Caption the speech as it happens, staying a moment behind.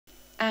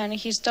and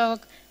his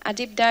talk, A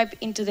Deep Dive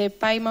into the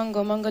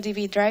Pymongo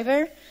MongoDB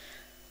driver,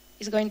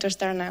 is going to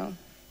start now.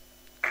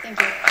 Thank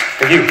you.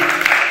 Thank you.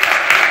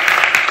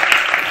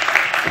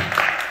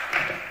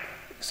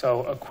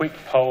 So a quick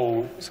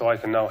poll so I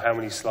can know how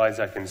many slides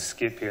I can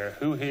skip here.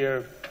 Who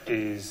here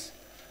is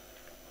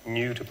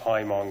new to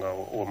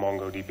Pymongo or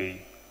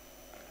MongoDB?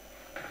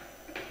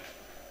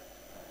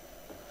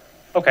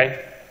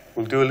 Okay,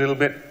 we'll do a little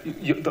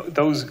bit.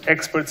 Those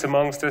experts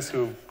amongst us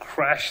who have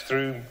crashed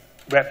through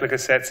replica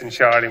sets and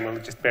sharding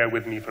will just bear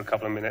with me for a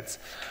couple of minutes.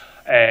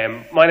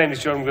 My name is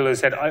Drumgoole. As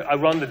I said, I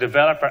run the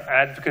developer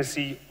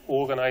advocacy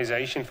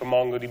organization for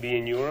MongoDB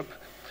in Europe.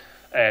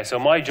 So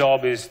my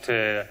job is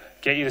to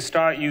get you to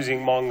start using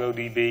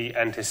MongoDB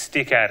and to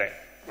stick at it,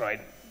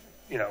 right?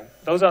 You know,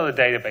 those other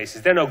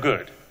databases, they're no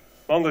good.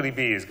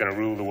 MongoDB is going to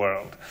rule the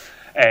world.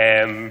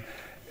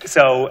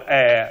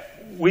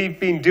 We've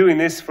been doing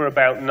this for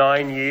about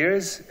 9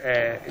 years.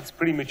 It's a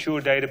pretty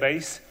mature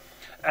database.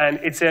 And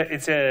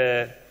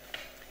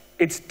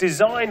it's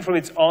designed from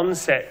its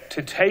onset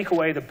to take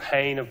away the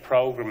pain of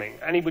programming.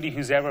 Anybody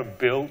who's ever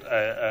built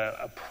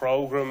a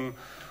program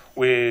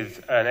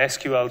with an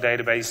SQL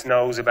database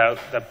knows about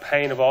the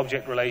pain of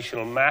object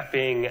relational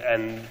mapping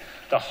and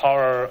the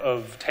horror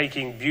of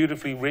taking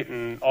beautifully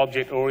written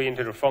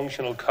object-oriented or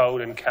functional code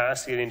and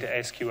casting it into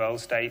SQL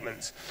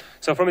statements.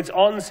 So from its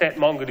onset,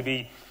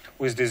 MongoDB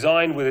was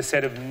designed with a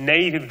set of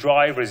native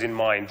drivers in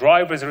mind.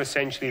 Drivers are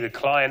essentially the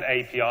client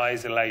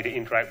APIs that allow you to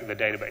interact with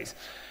the database.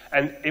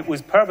 And it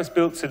was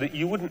purpose-built so that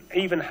you wouldn't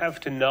even have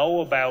to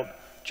know about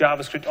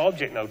JavaScript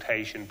object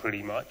notation,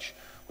 pretty much,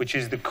 which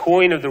is the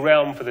coin of the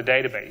realm for the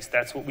database.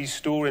 That's what we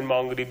store in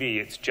MongoDB.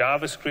 It's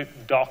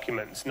JavaScript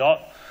documents,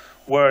 not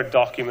Word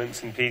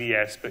documents and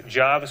PDFs, but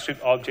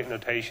JavaScript object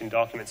notation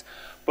documents.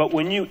 But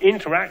when you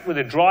interact with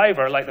a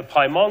driver, like the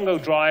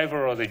Pymongo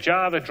driver or the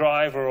Java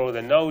driver or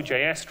the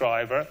Node.js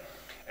driver,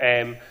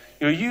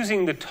 you're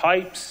using the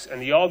types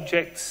and the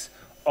objects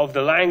of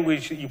the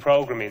language that you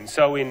program in.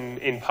 So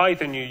in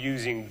Python, you're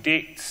using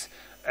dicts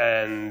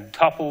and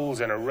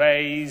tuples and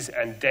arrays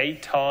and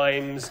date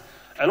times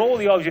and all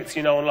the objects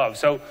you know and love.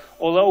 So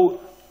although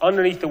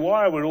underneath the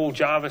wire we're all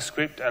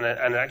JavaScript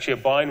and actually a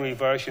binary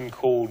version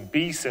called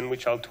Bison,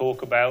 which I'll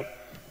talk about,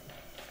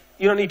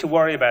 you don't need to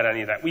worry about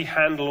any of that. We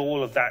handle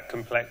all of that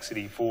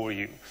complexity for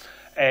you.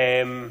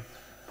 And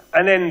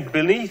then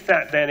beneath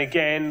that, then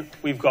again,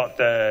 we've got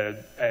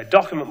the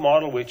document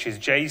model, which is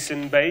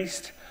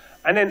JSON-based.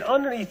 And then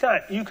underneath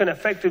that, you can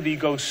effectively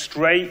go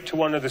straight to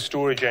one of the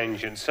storage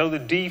engines. So the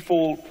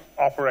default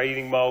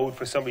operating mode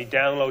for somebody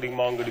downloading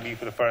MongoDB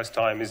for the first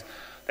time is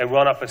they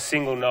run up a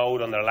single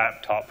node on their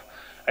laptop.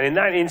 And in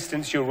that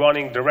instance, you're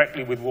running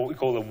directly with what we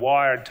call the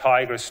Wired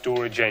Tiger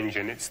storage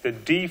engine. It's the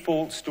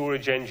default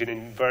storage engine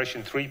in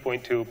version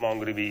 3.2 of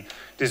MongoDB,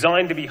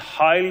 designed to be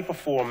highly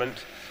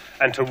performant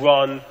and to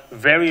run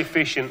very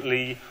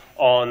efficiently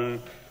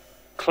on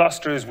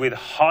clusters with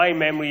high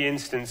memory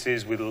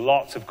instances with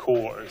lots of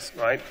cores,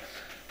 right?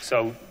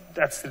 So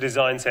that's the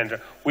design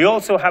center. We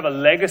also have a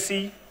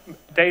legacy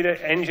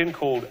data engine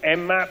called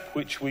mmap,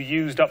 which we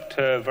used up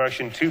to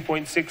version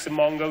 2.6 of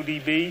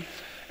MongoDB.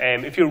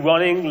 If you're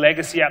running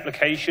legacy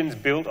applications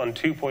built on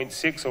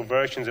 2.6 or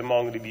versions of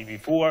MongoDB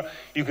before,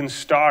 you can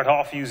start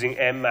off using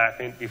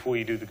mmap before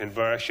you do the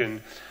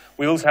conversion.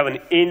 We also have an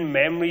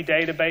in-memory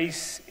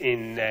database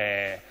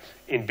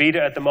in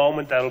beta at the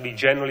moment. That'll be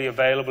generally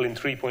available in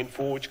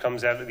 3.4, which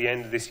comes out at the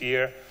end of this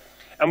year.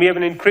 And we have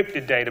an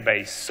encrypted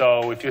database.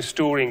 So if you're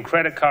storing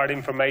credit card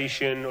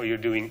information, or you're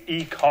doing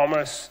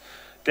e-commerce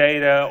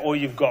data, or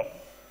you've got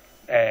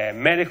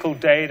medical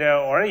data,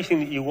 or anything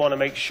that you want to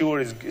make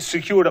sure is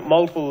secured at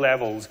multiple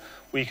levels,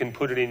 we can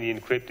put it in the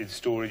encrypted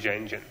storage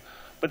engine.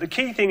 But the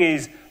key thing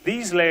is,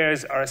 these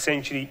layers are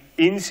essentially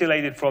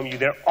insulated from you.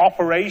 They're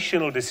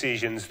operational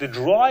decisions. The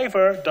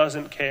driver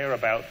doesn't care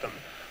about them.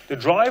 The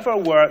driver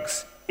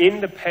works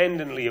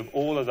independently of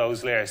all of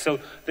those layers. So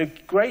the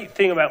great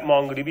thing about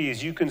MongoDB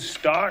is you can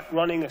start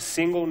running a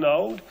single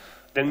node,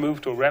 then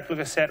move to a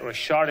replica set or a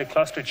sharded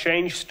cluster,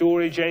 change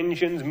storage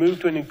engines,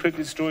 move to an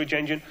encrypted storage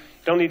engine.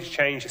 You don't need to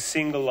change a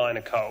single line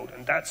of code.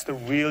 And that's the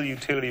real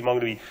utility of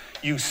MongoDB.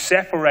 You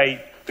separate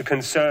the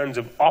concerns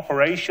of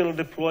operational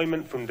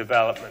deployment from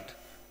development.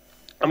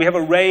 And we have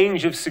a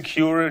range of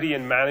security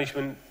and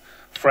management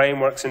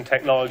frameworks and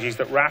technologies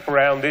that wrap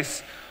around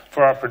this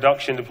for our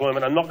production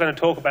deployment. I'm not going to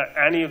talk about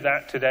any of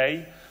that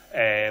today.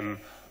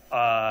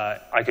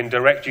 I can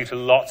direct you to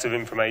lots of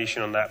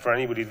information on that for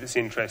anybody that's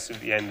interested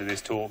at the end of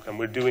this talk. And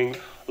we're doing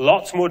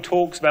lots more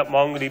talks about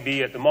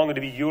MongoDB at the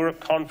MongoDB Europe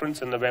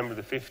conference on November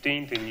the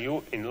 15th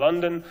in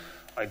London.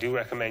 I do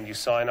recommend you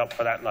sign up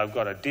for that, and I've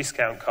got a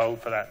discount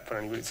code for that for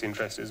anybody that's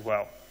interested as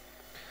well.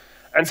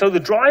 And so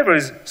the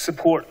drivers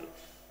support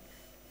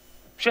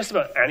just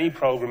about any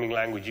programming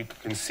language you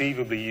could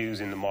conceivably use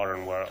in the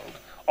modern world.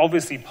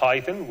 Obviously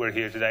Python, we're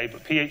here today,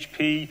 but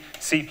PHP,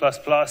 C++,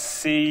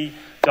 C,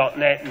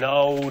 .NET,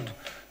 Node,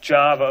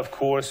 Java, of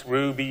course,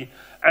 Ruby,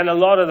 and a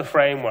lot of the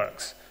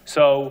frameworks.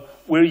 So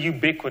we're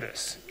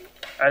ubiquitous.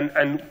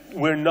 And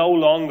we're no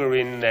longer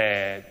in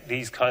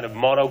these kind of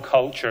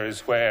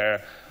monocultures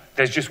where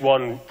there's just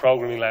one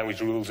programming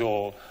language rules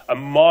all. A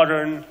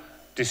modern,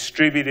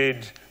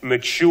 distributed,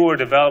 mature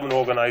development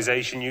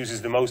organization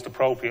uses the most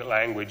appropriate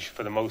language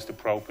for the most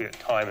appropriate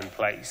time and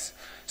place.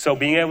 So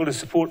being able to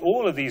support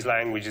all of these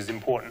languages is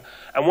important.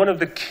 And one of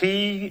the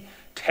key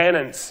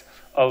tenets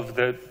of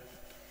the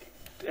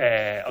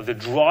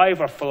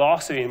driver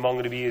philosophy in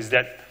MongoDB is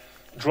that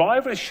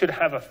drivers should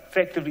have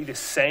effectively the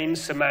same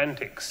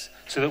semantics,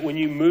 so that when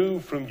you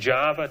move from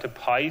Java to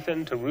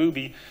Python to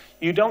Ruby,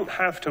 you don't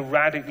have to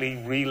radically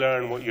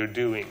relearn what you're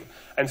doing.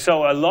 And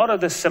so a lot of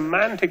the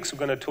semantics we're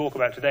going to talk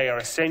about today are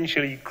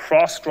essentially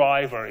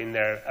cross-driver in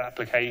their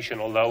application,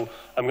 although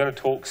I'm going to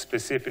talk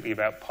specifically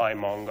about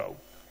Pymongo.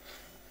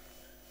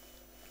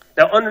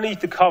 Now,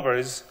 underneath the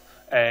covers,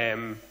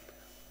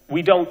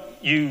 we don't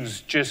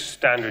use just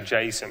standard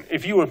JSON.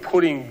 If you were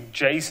putting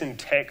JSON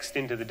text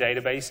into the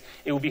database,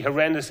 it would be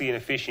horrendously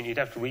inefficient. You'd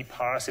have to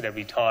reparse it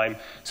every time.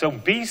 So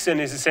BSON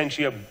is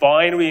essentially a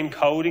binary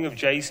encoding of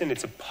JSON.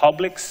 It's a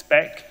public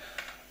spec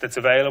that's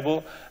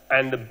available.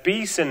 And the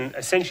BSON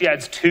essentially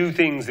adds two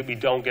things that we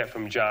don't get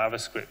from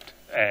JavaScript.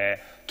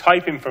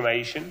 Type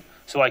information,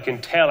 so I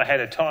can tell ahead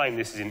of time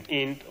this is an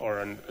int or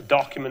a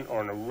document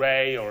or an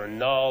array or a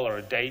null or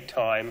a date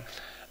time.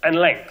 And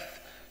length.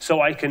 So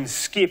I can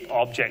skip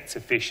objects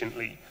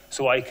efficiently.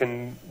 So I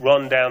can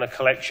run down a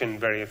collection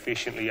very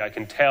efficiently. I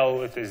can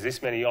tell if there's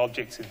this many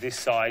objects of this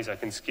size, I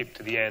can skip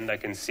to the end, I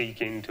can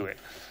seek into it.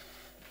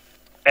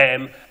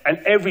 And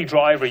every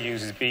driver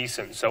uses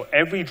BSON. So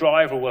every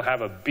driver will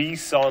have a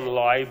BSON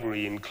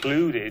library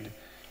included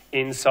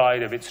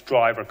inside of its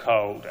driver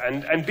code.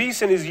 And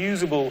BSON is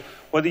usable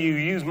whether you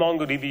use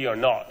MongoDB or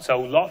not. So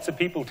lots of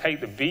people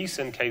take the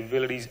BSON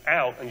capabilities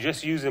out and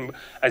just use them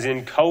as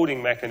an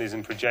encoding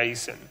mechanism for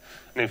JSON.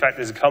 And in fact,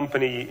 there's a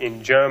company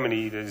in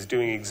Germany that is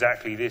doing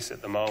exactly this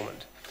at the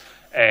moment.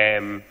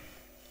 And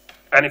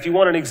if you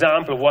want an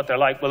example of what they're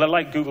like, well, they're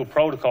like Google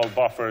Protocol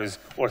buffers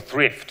or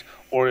Thrift,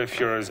 or if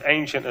you're as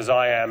ancient as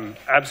I am,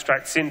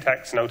 Abstract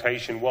Syntax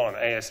Notation 1,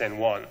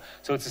 ASN1.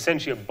 So it's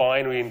essentially a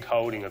binary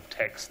encoding of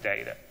text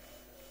data.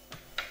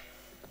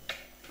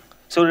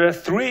 So there are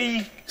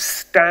three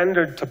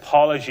standard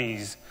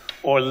topologies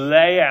or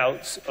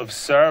layouts of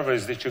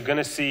servers that you're going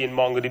to see in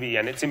MongoDB.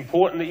 And it's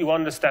important that you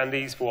understand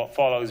these for what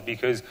follows,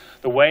 because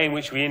the way in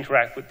which we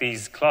interact with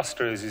these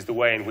clusters is the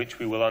way in which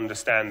we will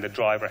understand the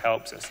driver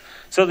helps us.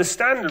 So the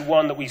standard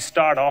one that we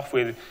start off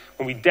with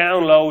when we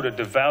download a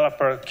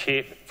developer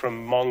kit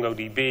from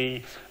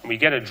MongoDB and we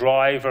get a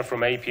driver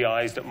from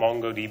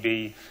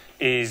APIs.mongodb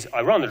is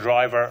I run the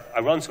driver, I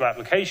run some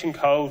application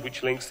code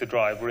which links the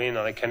driver in,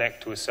 and I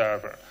connect to a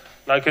server.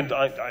 And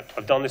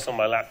I've done this on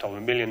my laptop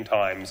a million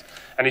times,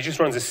 and it just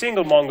runs a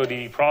single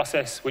MongoDB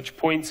process which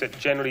points at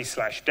generally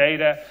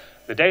 /data.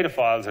 The data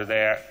files are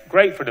there,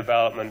 great for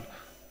development,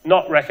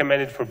 not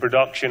recommended for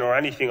production or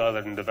anything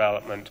other than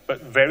development,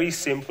 but very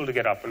simple to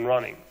get up and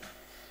running.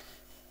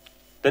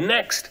 The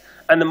next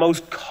and the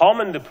most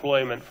common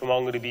deployment for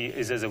MongoDB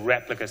is as a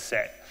replica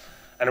set.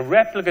 And a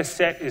replica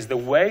set is the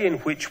way in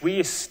which we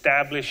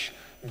establish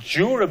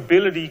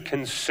durability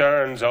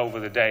concerns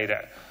over the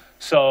data.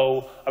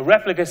 So a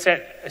replica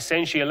set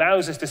essentially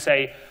allows us to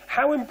say,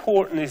 how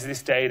important is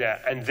this data?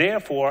 And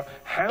therefore,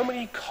 how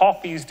many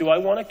copies do I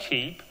want to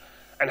keep?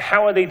 And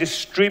how are they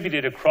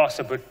distributed across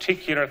a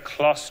particular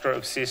cluster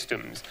of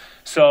systems?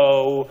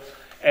 So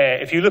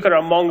if you look at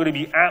our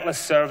MongoDB Atlas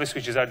service,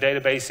 which is our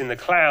database in the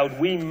cloud,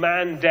 we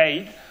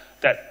mandate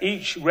that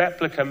each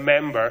replica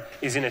member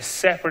is in a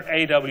separate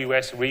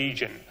AWS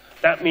region.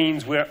 That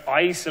means we're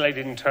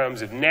isolated in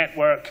terms of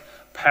network,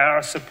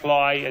 power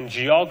supply, and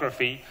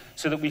geography,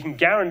 so that we can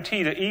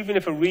guarantee that even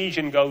if a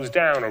region goes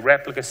down, a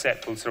replica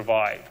set will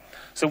survive.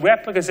 So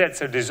replica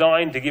sets are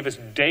designed to give us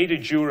data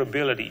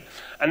durability,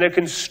 and they're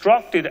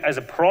constructed as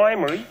a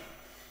primary,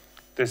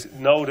 this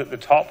node at the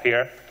top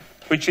here,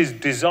 which is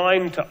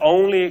designed to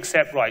only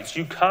accept writes.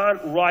 You can't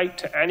write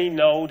to any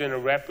node in a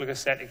replica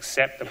set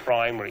except the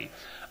primary.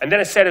 And then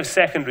a set of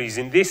secondaries.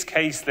 In this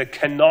case, the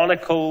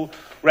canonical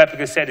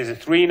replica set is a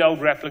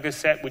 3-node replica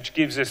set, which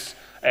gives us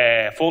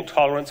fault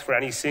tolerance for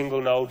any single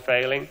node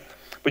failing.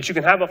 But you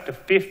can have up to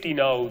 50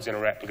 nodes in a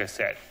replica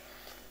set.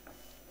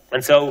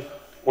 And so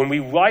when we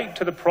write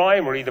to the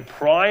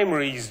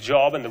primary's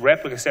job, and the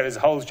replica set as a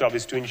whole's job,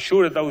 is to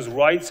ensure that those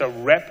writes are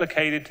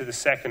replicated to the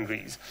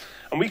secondaries.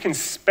 And we can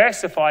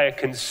specify a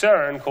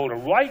concern called a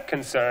write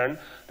concern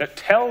that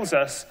tells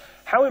us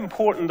how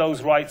important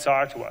those writes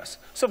are to us.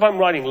 So if I'm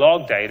writing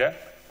log data,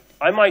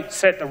 I might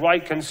set the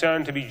write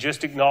concern to be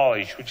just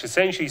acknowledged, which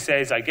essentially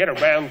says I get a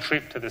round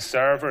trip to the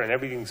server and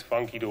everything's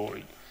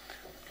funky-dory.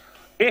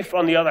 If,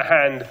 on the other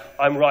hand,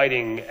 I'm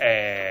writing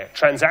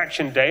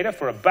transaction data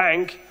for a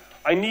bank,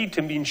 I need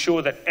to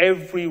ensure that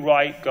every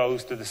write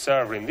goes to the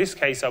server. In this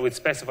case, I would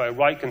specify a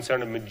write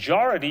concern of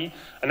majority,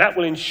 and that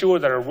will ensure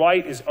that a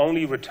write is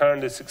only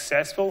returned as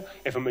successful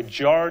if a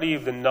majority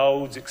of the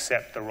nodes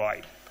accept the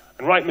write.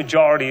 And write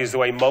majority is the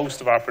way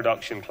most of our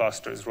production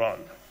clusters run.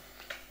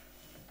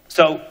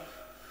 So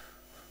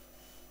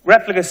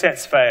replica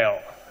sets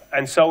fail.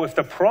 And so if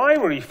the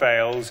primary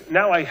fails,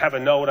 now I have a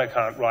node I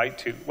can't write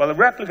to. Well, the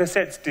replica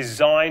set's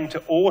designed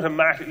to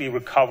automatically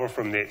recover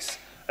from this.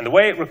 And the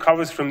way it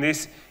recovers from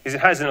this is it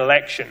has an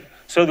election.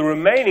 So the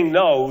remaining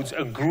nodes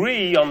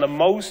agree on the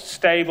most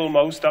stable,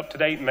 most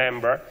up-to-date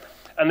member,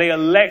 and they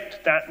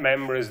elect that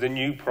member as the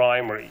new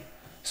primary.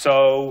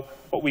 So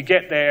what we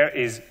get there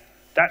is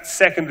that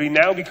secondary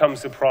now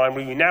becomes the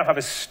primary. We now have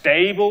a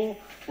stable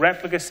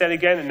replica set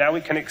again, and now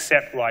it can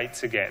accept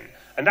writes again.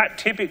 And that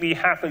typically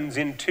happens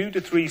in 2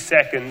 to 3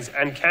 seconds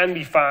and can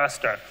be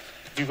faster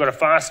if you've got a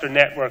faster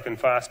network and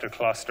faster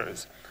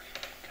clusters.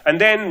 And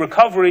then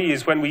recovery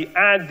is when we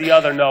add the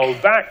other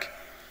node back.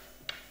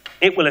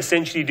 It will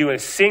essentially do a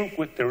sync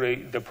with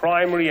the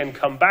primary and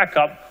come back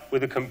up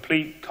with a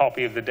complete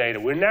copy of the data.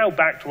 We're now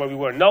back to where we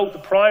were. Note the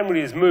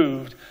primary is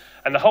moved,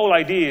 and the whole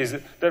idea is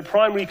that the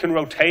primary can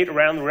rotate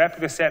around the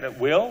replica set at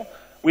will.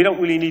 We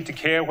don't really need to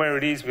care where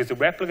it is because the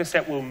replica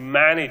set will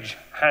manage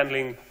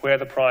handling where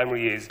the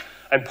primary is.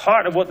 And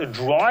part of what the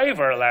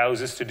driver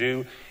allows us to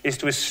do is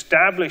to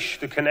establish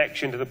the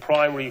connection to the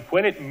primary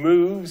when it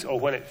moves or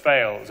when it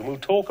fails. And we'll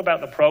talk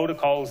about the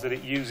protocols that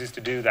it uses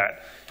to do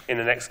that in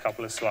the next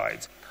couple of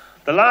slides.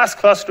 The last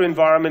cluster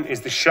environment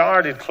is the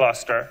sharded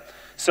cluster.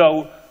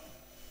 So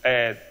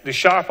the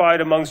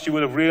sharp-eyed amongst you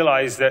will have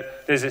realized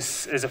that there's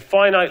a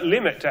finite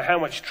limit to how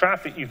much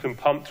traffic you can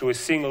pump through a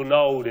single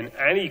node in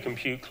any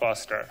compute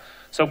cluster.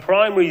 So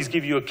primaries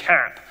give you a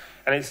cap,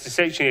 and it's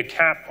essentially a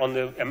cap on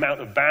the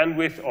amount of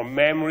bandwidth or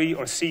memory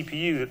or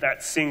CPU that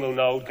that single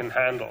node can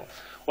handle.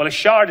 Well, a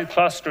sharded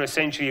cluster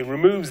essentially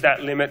removes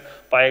that limit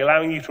by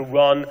allowing you to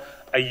run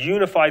a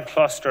unified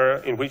cluster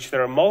in which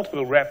there are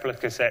multiple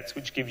replica sets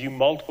which give you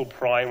multiple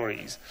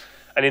primaries.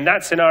 And in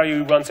that scenario,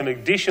 we run some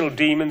additional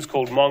daemons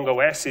called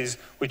MongoS's,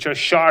 which are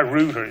shard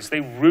routers. They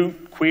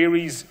route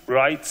queries,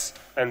 writes,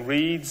 and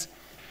reads,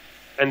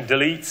 and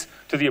deletes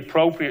to the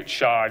appropriate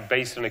shard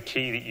based on a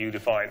key that you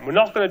define. We're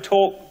not going to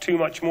talk too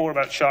much more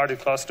about sharded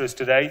clusters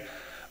today,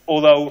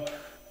 although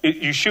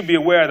you should be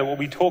aware that when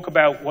we talk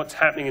about what's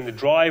happening in the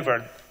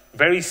driver,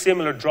 very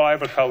similar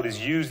driver code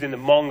is used in the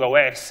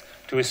MongoS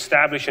to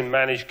establish and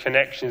manage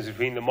connections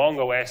between the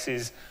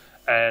MongoS's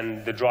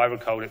and the driver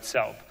code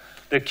itself.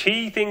 The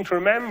key thing to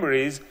remember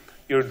is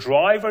your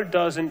driver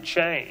doesn't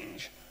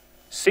change.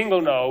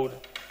 Single node,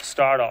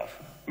 start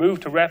off. Move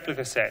to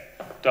replica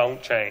set,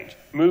 don't change.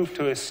 Move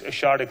to a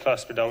sharded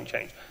cluster, don't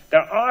change.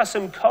 There are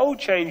some code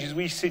changes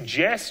we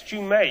suggest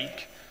you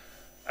make,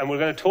 and we're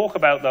going to talk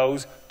about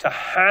those to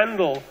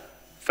handle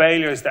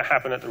failures that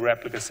happen at the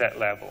replica set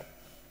level.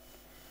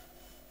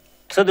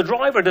 So the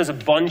driver does a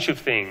bunch of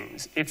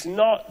things. It's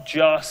not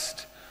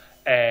just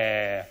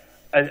a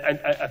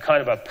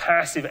kind of a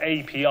passive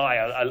API,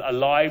 a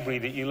library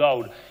that you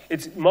load.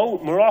 It's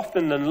more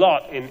often than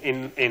not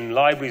in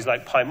libraries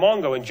like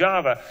Pymongo and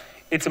Java,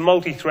 it's a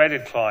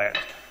multi-threaded client.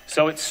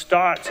 So it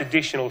starts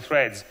additional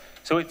threads.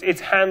 So it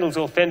handles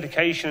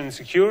authentication and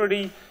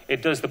security.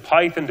 It does the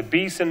Python to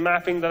BSON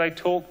mapping that I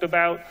talked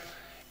about.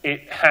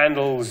 It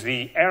handles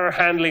the error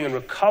handling and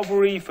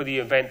recovery for the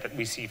event that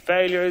we see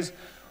failures.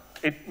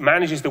 It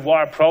manages the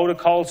wire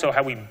protocol, so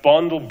how we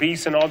bundle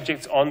BSON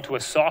objects onto a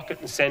socket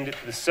and send it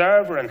to the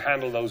server and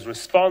handle those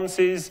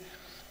responses.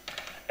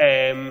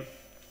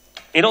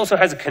 It also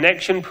has a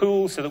connection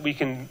pool so that we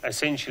can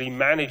essentially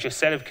manage a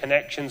set of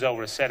connections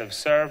over a set of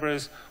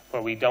servers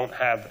where we don't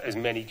have as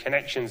many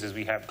connections as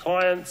we have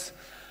clients.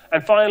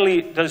 And finally,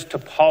 it does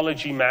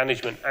topology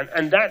management.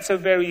 And that's a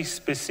very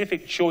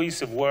specific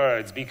choice of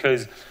words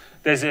because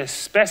there's a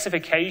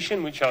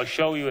specification, which I'll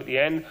show you at the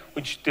end,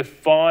 which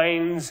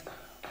defines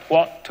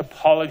what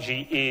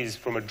topology is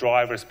from a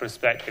driver's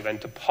perspective. And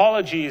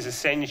topology is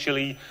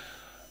essentially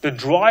the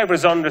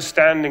driver's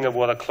understanding of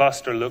what a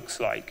cluster looks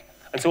like.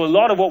 And so a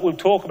lot of what we'll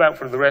talk about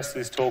for the rest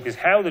of this talk is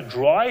how the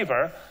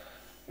driver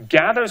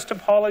gathers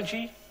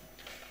topology,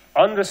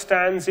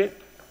 understands it,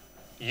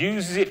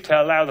 uses it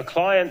to allow the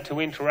client to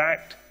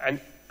interact,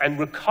 and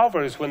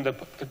recovers when the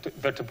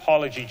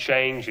topology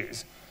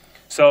changes.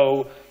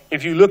 So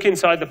if you look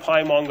inside the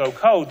Pymongo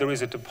code, there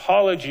is a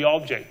topology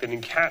object that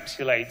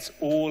encapsulates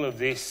all of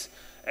this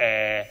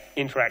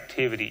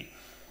interactivity.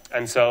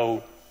 And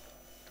so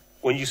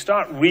when you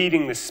start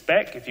reading the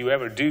spec, if you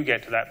ever do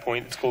get to that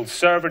point, it's called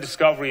Server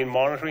Discovery and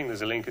Monitoring.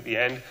 There's a link at the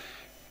end.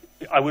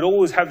 I would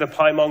always have the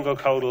Pymongo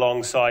code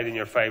alongside in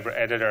your favorite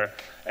editor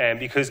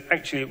because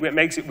actually it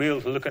makes it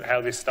real to look at how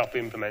this stuff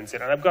implements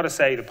it. And I've got to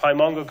say, the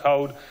Pymongo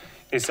code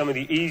is some of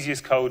the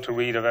easiest code to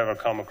read I've ever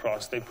come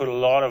across. They put a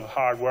lot of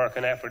hard work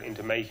and effort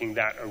into making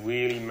that a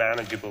really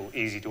manageable,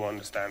 easy to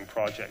understand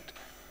project.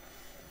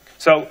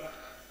 So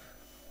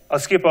I'll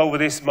skip over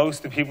this.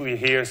 Most of the people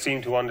here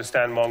seem to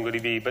understand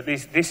MongoDB, but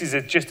this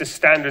is just a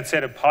standard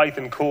set of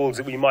Python calls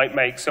that we might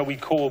make. So we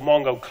call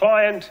Mongo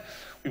client,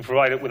 we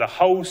provide it with a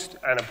host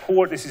and a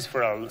port. This is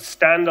for a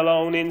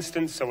standalone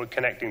instance, so we're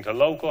connecting to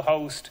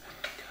localhost.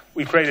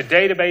 We create a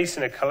database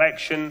and a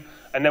collection,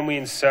 and then we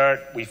insert,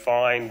 we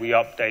find, we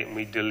update, and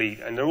we delete.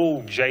 And they're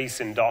all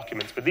JSON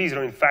documents, but these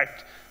are in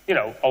fact,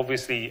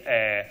 obviously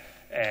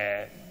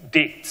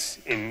dicts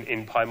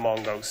in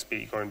Pymongo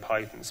speak or in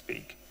Python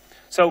speak.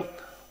 So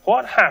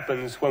what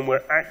happens when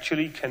we're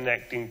actually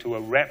connecting to a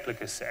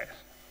replica set?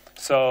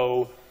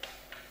 So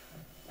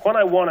when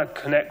I want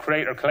to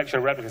create a collection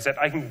of replica set,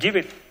 I can give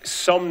it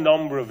some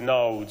number of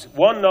nodes.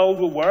 One node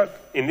will work.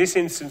 In this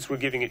instance, we're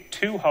giving it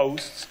 2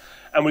 hosts,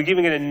 and we're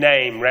giving it a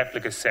name,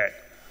 replica set.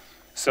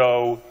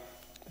 So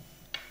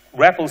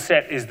REPL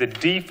set is the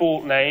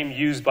default name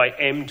used by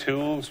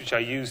mtools, which I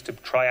use to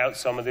try out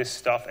some of this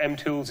stuff.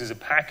 mtools is a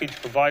package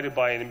provided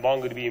by a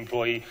MongoDB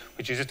employee,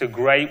 which is just a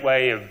great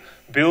way of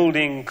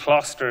building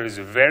clusters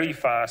very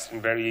fast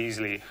and very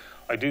easily.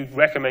 I do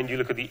recommend you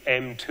look at the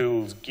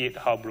mtools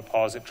GitHub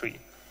repository.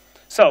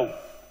 So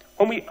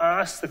when we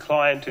ask the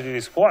client to do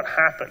this, what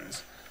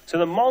happens? So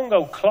the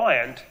Mongo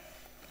client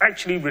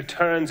actually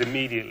returns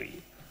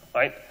immediately,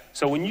 right?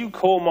 So when you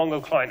call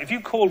Mongo client, if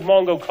you called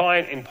Mongo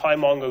client in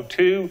Pymongo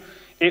 2,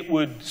 it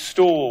would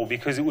stall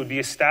because it would be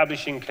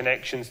establishing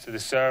connections to the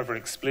server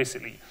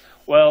explicitly.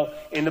 Well,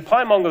 in the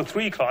Pymongo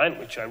 3 client,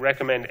 which I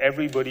recommend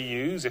everybody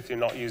use if they're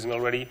not using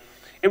already,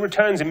 it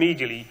returns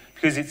immediately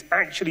because it's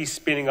actually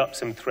spinning up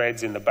some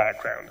threads in the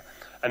background.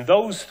 And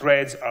those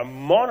threads are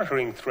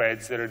monitoring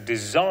threads that are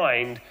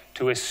designed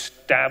to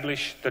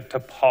establish the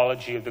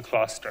topology of the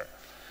cluster.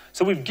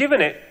 So we've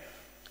given it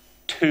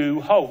 2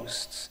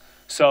 hosts.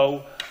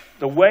 So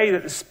the way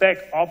that the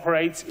spec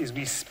operates is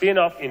we spin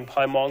up in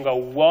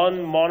Pymongo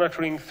 1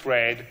 monitoring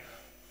thread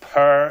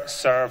per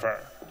server.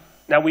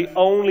 Now, we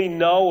only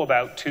know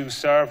about 2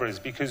 servers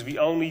because we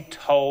only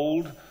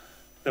told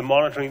the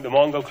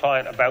Mongo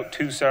client about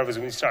 2 servers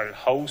when we started,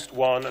 host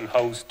 1 and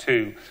host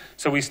 2.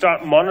 So we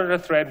start monitor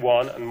thread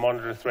 1 and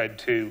monitor thread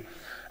 2.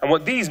 And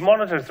what these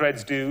monitor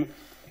threads do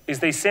is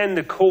they send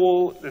a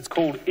call that's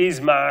called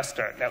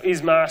isMaster. Now,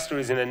 isMaster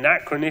is an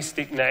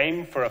anachronistic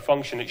name for a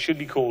function. It should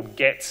be called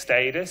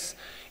getStatus.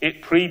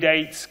 It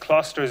predates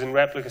clusters and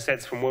replica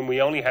sets from when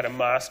we only had a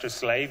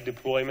master-slave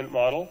deployment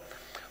model.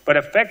 But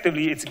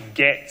effectively, it's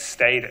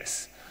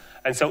getStatus.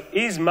 And so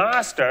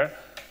isMaster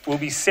will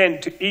be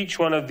sent to each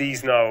one of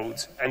these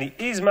nodes. And the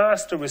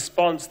isMaster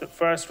response that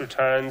first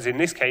returns, in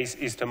this case,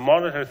 is to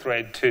monitor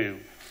thread 2.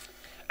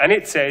 And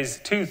it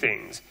says 2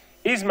 things.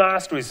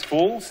 isMaster is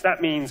false.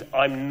 That means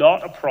I'm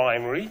not a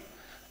primary.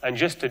 And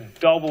just to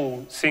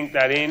double sync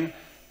that in,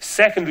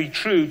 secondary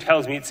true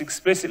tells me it's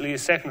explicitly a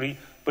secondary,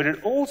 but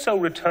it also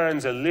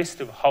returns a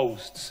list of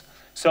hosts.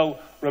 So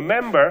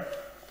remember,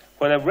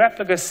 when a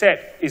replica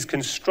set is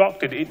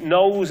constructed, it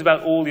knows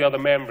about all the other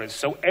members.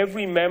 So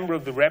every member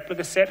of the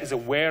replica set is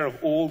aware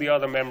of all the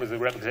other members of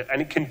the replica set,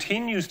 and it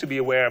continues to be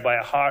aware by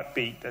a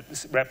heartbeat that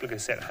this replica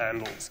set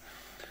handles.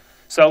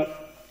 So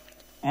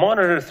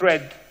monitor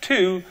thread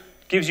 2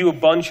 gives you a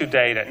bunch of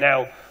data.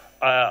 Now,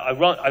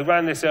 I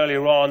ran this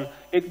earlier on.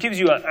 It gives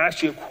you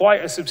actually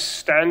quite a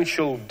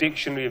substantial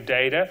dictionary of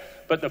data,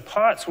 but the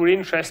parts we're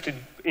interested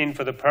in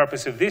for the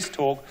purpose of this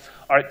talk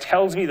are it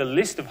tells me the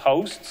list of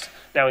hosts.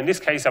 Now, in this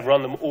case, I've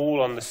run them all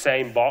on the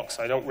same box.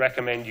 I don't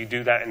recommend you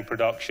do that in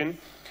production.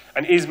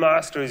 And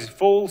isMaster is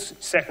false,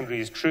 secondary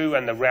is true,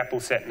 and the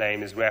REPL set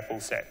name is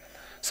REPL set.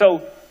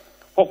 So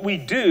what we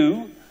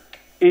do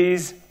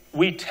is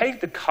we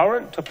take the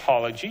current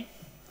topology,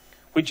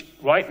 which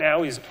right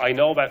now is, I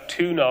know about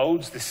 2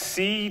 nodes, the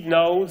seed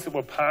nodes that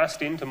were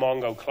passed into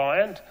Mongo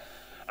client,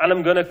 and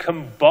I'm going to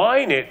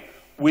combine it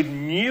with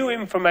new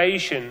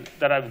information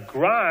that I've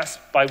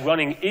grasped by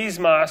running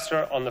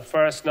isMaster on the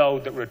first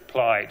node that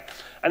replied.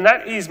 And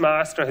that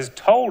isMaster has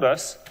told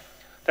us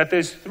that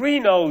there's 3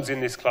 nodes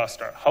in this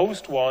cluster,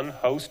 host 1,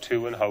 host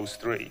 2, and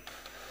host 3.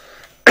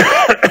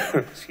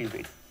 Excuse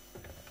me.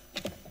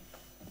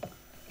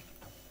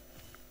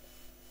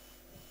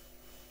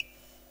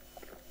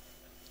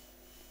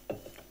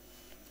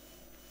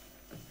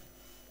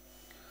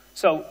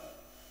 So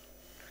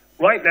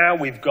right now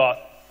we've got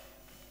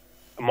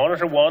a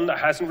monitor 1 that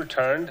hasn't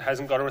returned,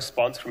 hasn't got a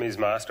response from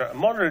isMaster, a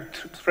monitor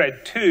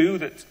thread 2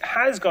 that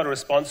has got a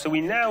response, so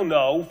we now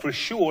know for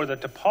sure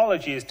that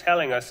topology is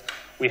telling us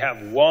we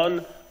have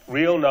 1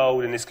 real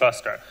node in this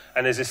cluster.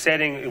 And there's a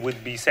setting, it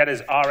would be set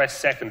as RS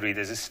secondary,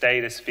 there's a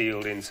status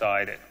field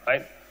inside it,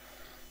 right?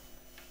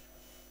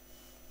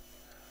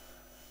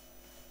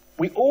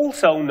 We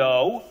also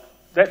know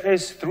that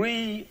there's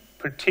 3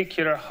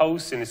 particular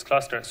hosts in this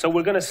cluster. So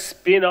we're going to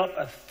spin up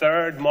a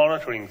 3rd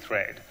monitoring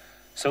thread.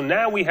 So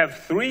now we have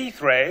 3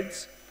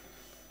 threads,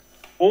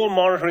 all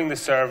monitoring the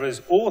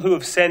servers, all who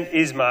have sent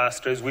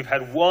isMasters. We've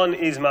had 1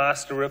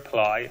 isMaster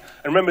reply.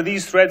 And remember,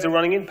 these threads are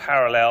running in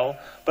parallel,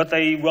 but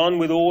they run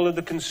with all of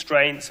the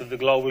constraints of the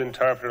global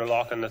interpreter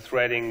lock and the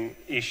threading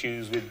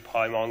issues with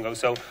Pymongo.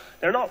 So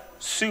they're not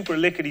super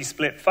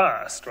lickety-split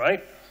fast,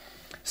 right?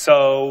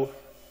 So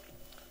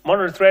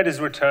monitor thread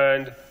is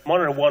returned.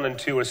 Monitor 1 and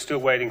 2 are still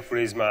waiting for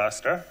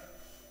isMaster.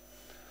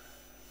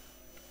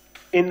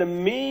 In the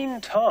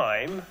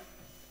meantime,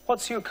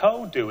 what's your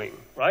code doing,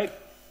 right?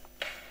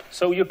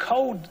 So your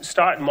code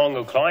started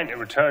Mongo client, it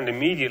returned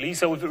immediately.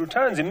 So if it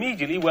returns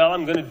immediately, well,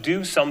 I'm going to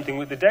do something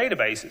with the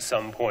database at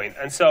some point.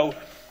 And so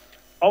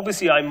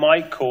obviously I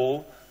might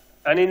call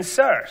an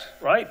insert,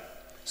 right?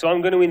 So I'm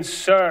going to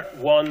insert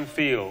 1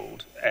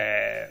 field.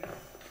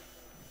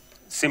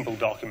 simple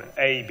document,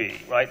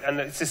 AB, right? And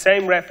it's the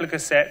same replica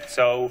set,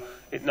 so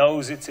it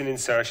knows it's an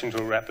insertion to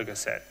a replica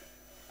set.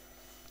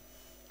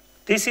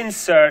 This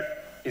insert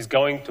is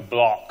going to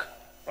block,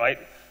 right?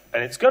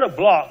 And it's going to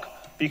block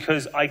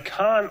because I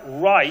can't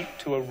write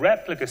to a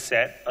replica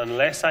set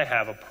unless I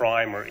have a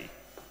primary.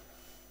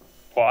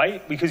 Why?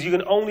 Because you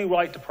can only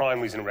write to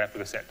primaries in a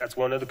replica set. That's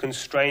one of the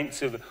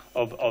constraints of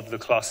the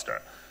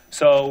cluster.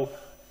 So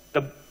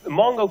the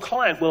Mongo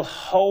client will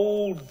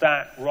hold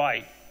that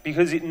right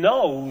because it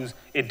knows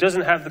it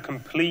doesn't have the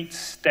complete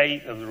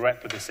state of the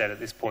replica set at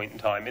this point in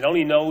time. It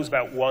only knows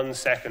about one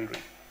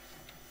secondary.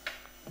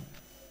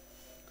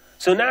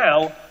 So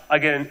now I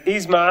get an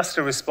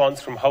isMaster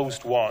response from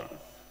host 1,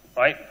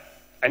 right?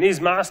 An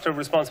isMaster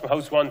response from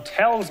host 1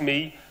 tells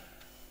me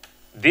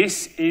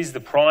this is the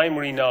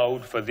primary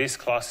node for this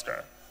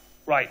cluster.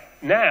 Right,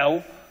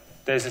 now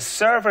there's a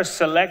server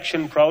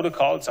selection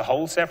protocol. It's a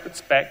whole separate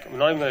spec. I'm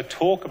not even going to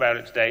talk about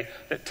it today,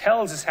 that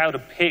tells us how to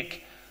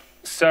pick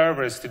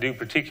servers to do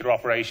particular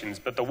operations.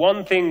 But the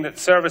one thing that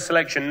server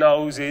selection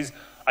knows is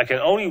I can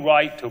only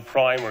write to a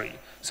primary.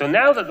 So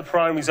now that the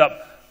primary's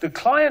up, the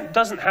client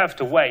doesn't have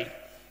to wait.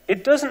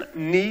 It doesn't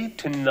need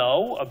to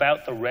know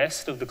about the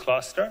rest of the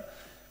cluster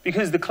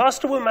because the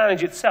cluster will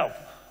manage itself.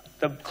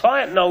 The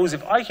client knows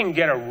if I can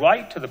get a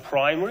write to the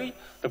primary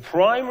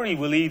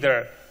will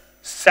either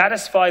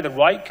satisfy the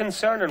write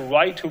concern and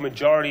write to a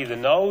majority of the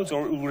nodes,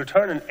 or it will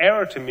return an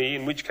error to me,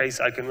 in which case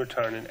I can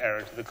return an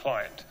error to the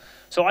client.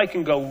 So I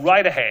can go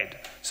right ahead.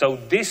 So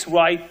this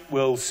write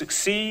will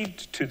succeed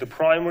to the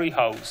primary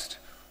host,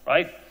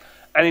 right?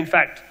 And in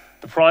fact,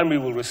 the primary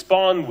will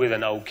respond with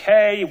an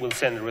OK, it will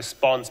send a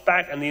response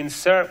back, and the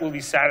insert will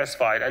be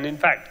satisfied. And in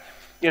fact,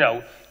 you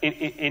know,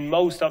 in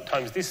most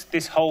uptimes,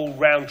 this whole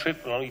round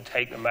trip will only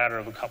take a matter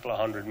of a couple of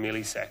 100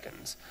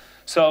 milliseconds.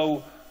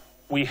 So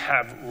we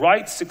have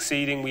writes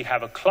succeeding, we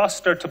have a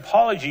cluster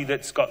topology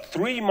that's got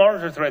 3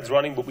 monitor threads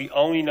running, but we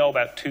only know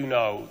about 2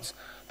 nodes.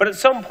 But at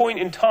some point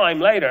in time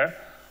later,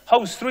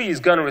 host 3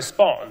 is going to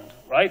respond,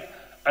 right?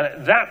 And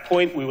at that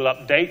point, we will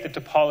update the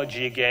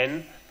topology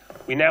again.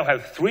 We now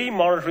have 3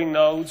 monitoring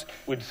nodes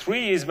with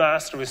 3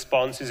 isMaster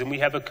responses, and we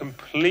have a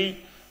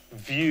complete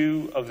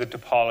view of the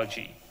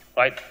topology,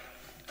 right?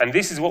 And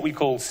this is what we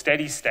call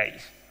steady state.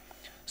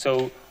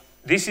 So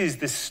this is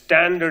the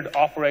standard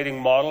operating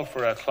model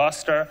for a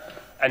cluster.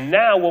 And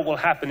now what will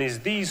happen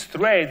is these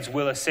threads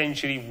will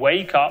essentially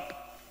wake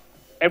up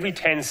every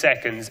 10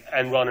 seconds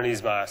and run an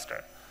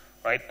isMaster,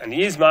 right? And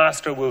the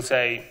isMaster will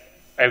say,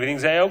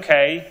 everything's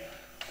A-OK.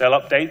 They'll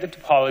update the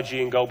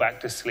topology and go back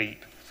to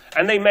sleep.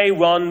 And they may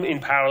run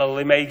in parallel.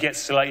 They may get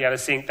slightly out of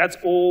sync. That's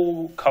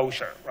all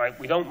kosher, right?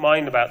 We don't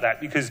mind about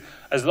that because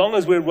as long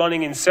as we're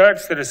running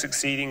inserts that are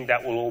succeeding,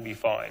 that will all be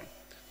fine.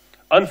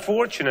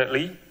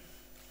 Unfortunately,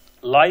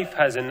 life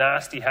has a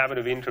nasty habit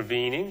of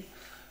intervening.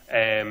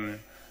 The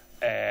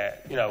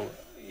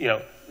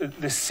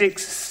 6th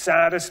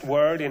saddest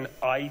word in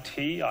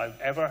IT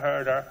I've ever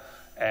heard are,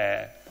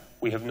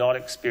 we have not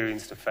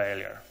experienced a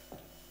failure,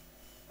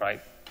 right?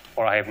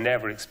 Or I have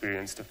never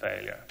experienced a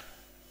failure.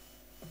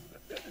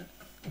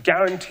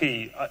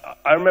 Guarantee.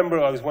 I remember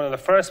I was one of the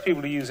first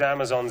people to use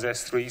Amazon's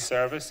S3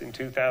 service in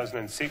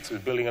 2006. I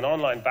was building an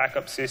online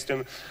backup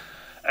system,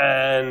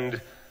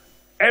 and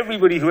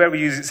everybody who ever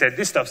used it said,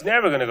 this stuff's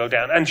never going to go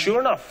down. And sure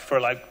enough, for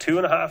like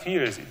 2.5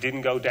 years, it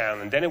didn't go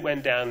down. And then it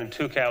went down and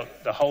took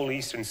out the whole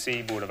eastern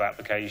seaboard of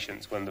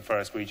applications when the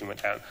first region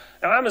went down.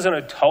 Now, Amazon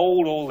had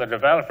told all the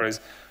developers,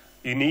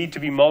 you need to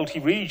be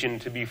multi-region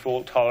to be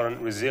fault-tolerant,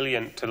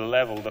 resilient to the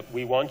level that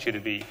we want you to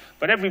be.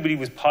 But everybody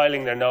was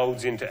piling their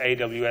nodes into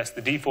AWS.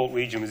 The default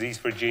region was East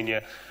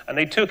Virginia. And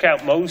they took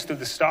out most of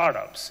the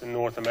startups in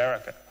North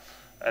America.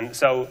 And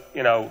so,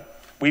 you know,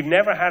 we've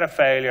never had a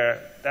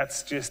failure.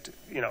 That's just,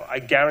 you know, I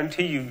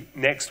guarantee you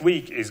next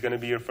week is going to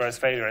be your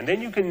first failure. And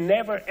then you can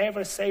never,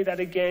 ever say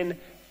that again,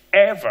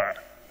 ever,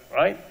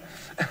 right?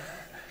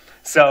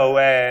 So,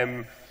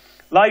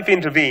 life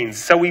intervenes.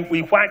 So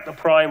we whack the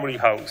primary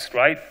host,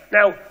 right?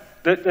 Now,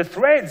 the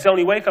threads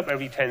only wake up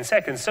every 10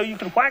 seconds, so you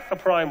can whack the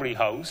primary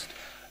host,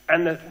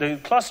 and the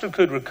cluster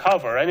could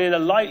recover. And in a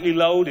lightly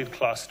loaded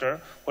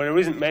cluster, where there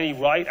isn't many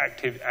write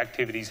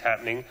activities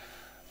happening,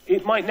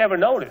 it might never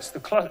notice. The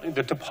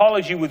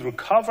topology would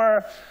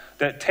recover,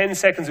 the 10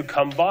 seconds would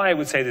come by, it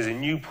would say there's a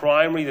new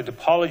primary, the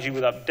topology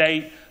would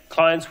update,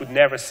 clients would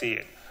never see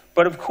it.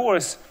 But of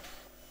course,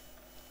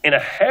 in a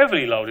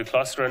heavily loaded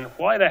cluster, and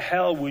why the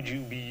hell would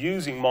you be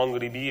using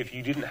MongoDB if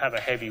you didn't have a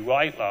heavy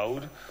write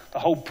load? The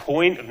whole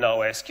point of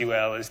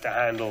NoSQL is to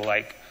handle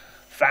like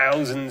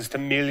thousands to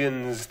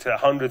millions to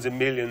hundreds of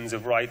millions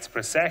of writes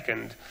per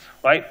second,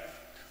 right?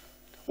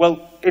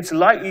 Well, it's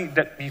likely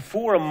that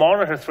before a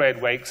monitor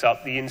thread wakes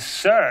up, the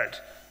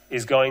insert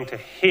is going to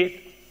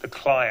hit the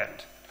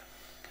client.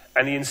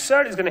 And the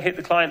insert is going to hit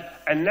the client,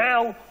 and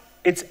now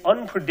it's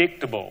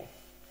unpredictable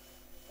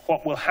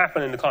what will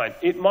happen in the client.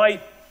 It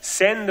might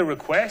send the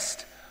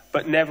request,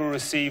 but never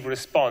receive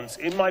response.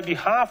 It might be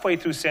halfway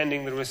through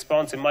sending the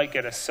response. It might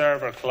get a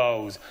server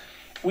close.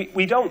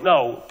 We don't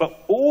know, but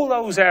all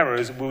those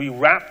errors will be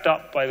wrapped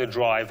up by the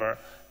driver,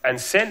 and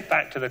sent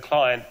back to the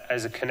client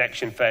as a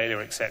connection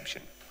failure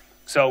exception.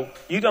 So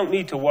you don't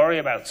need to worry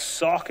about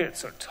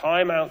sockets or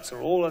timeouts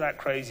or all of that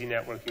crazy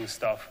networking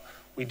stuff.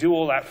 We do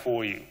all that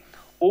for you.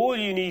 All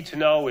you need to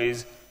know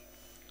is,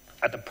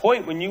 at the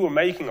point when you were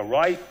making a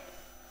write,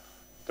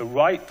 the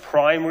write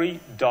primary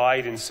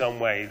died in some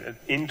way that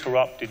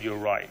interrupted your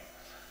write.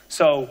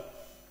 So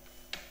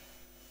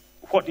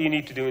what do you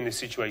need to do in this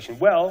situation?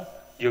 Well,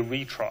 you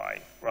retry,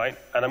 right?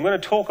 And I'm going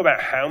to talk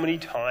about how many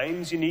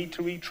times you need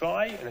to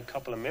retry in a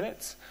couple of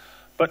minutes,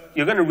 but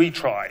you're going to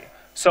retry.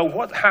 So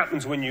what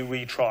happens when you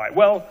retry?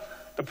 Well,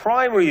 the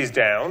primary is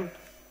down,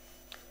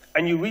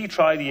 and you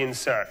retry the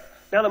insert.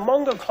 Now, the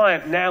Mongo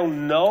client now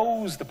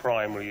knows the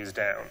primary is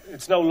down.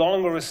 It's no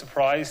longer a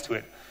surprise to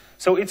it.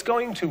 So it's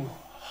going to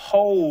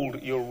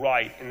hold your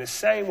write in the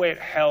same way it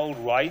held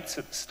writes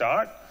at the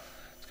start.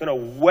 It's going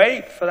to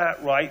wait for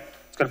that write.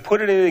 It's going to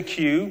put it in a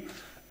queue,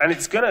 and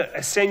it's going to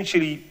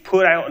essentially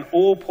put out an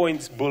all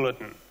points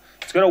bulletin.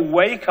 It's going to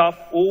wake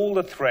up all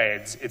the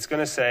threads. It's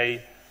going to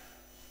say,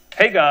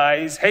 hey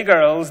guys, hey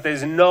girls,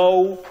 there's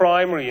no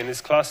primary in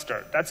this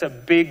cluster. That's a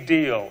big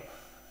deal.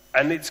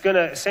 And it's going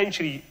to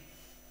essentially,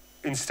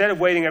 instead of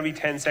waiting every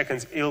 10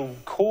 seconds, it'll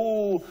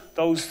call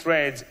those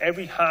threads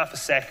every half a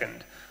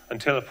second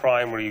until a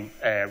primary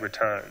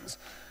returns.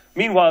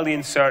 Meanwhile, the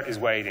insert is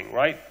waiting,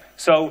 right?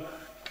 So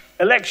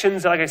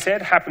elections, like I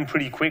said, happen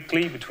pretty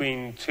quickly,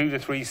 between 2 to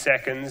 3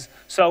 seconds.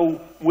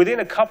 So within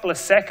a couple of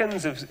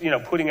seconds of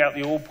putting out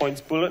the all points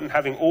bulletin,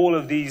 having all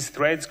of these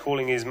threads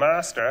calling is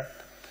master,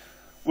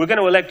 we're going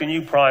to elect a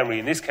new primary,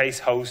 in this case,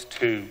 host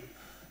 2.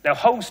 Now,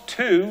 host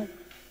 2,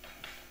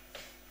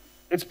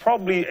 it's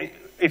probably,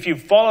 if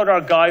you've followed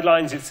our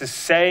guidelines, it's the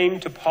same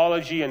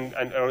topology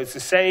or it's the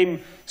same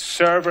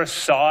server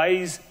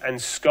size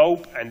and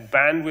scope and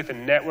bandwidth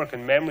and network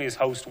and memory as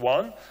host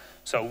 1.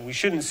 So we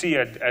shouldn't see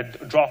a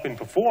drop in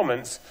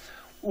performance.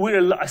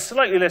 We're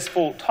slightly less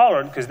fault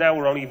tolerant because now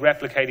we're only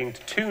replicating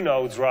to 2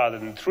 nodes rather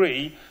than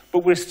 3,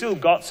 but we've still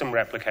got some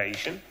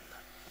replication.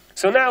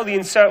 So now the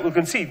insert will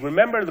concede.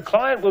 Remember, the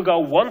client will go,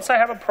 once I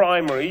have a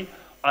primary,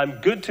 I'm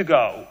good to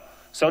go.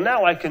 So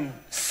now I can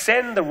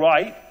send the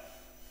write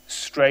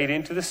straight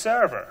into the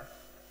server.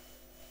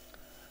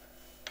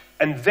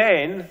 And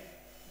then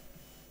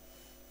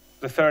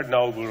the third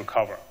node will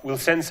recover. We'll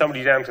send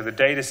somebody down to the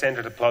data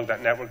center to plug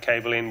that network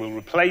cable in. We'll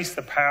replace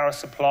the power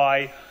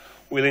supply.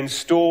 We'll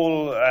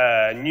install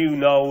a new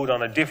node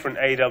on a different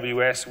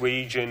AWS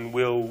region.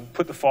 We'll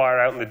put the fire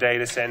out in the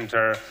data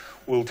center.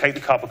 We'll take the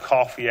cup of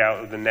coffee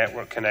out of the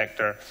network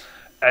connector.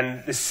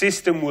 And the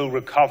system will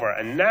recover.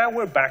 And now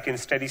we're back in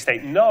steady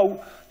state.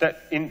 Note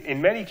that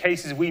in many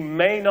cases, we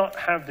may not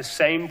have the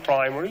same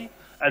primary,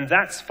 and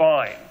that's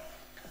fine.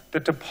 The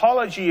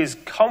topology is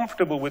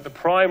comfortable with the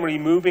primary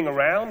moving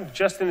around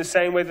just in the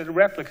same way that the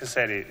replica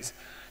set is.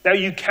 Now,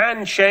 you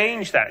can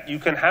change that. You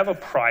can have a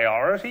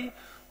priority,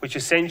 which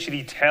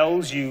essentially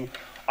tells you,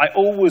 I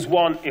always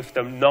want, if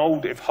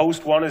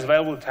host 1 is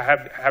available, to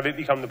have it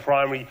become the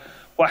primary.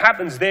 What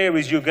happens there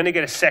is you're going to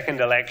get a second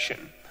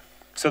election.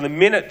 So the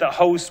minute that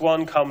host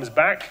 1 comes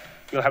back,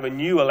 you'll have a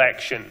new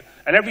election.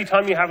 And every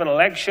time you have an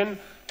election,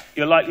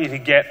 you're likely to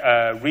get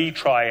a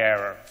retry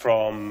error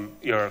from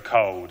your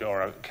code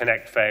or a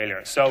connect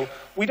failure. So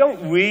we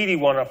don't really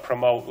want to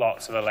promote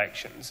lots of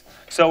elections.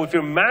 So if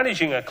you're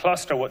managing a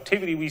cluster, what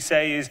typically we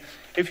say is,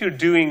 if you're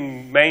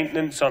doing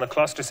maintenance on a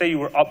cluster, say you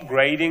were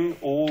upgrading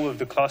all of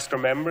the cluster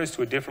members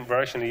to a different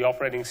version of the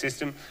operating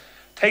system,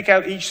 take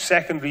out each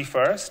secondary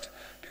first,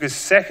 because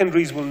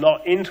secondaries will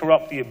not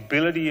interrupt the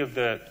ability of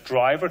the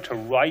driver to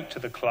write to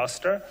the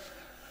cluster,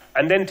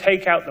 and then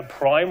take out the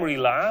primary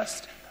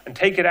last, and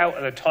take it out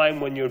at a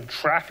time when your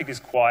traffic is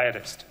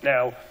quietest.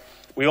 Now,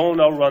 we all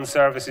know run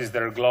services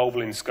that are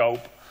global in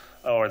scope,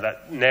 or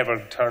that never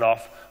turn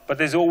off, but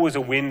there's always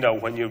a window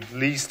when you have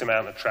least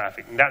amount of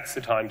traffic, and that's the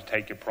time to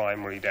take your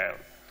primary down.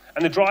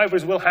 And the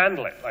drivers will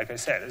handle it, like I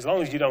said, as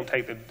long as you don't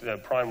take the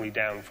primary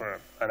down for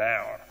an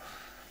hour.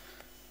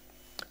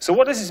 So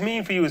what does this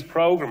mean for you as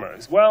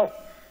programmers? Well,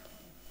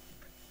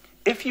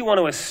 if you want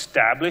to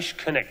establish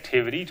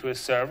connectivity to a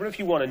server, if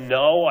you want to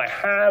know I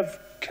have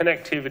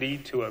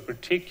connectivity to a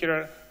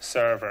particular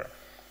server,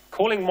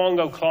 calling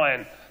Mongo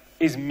client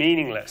is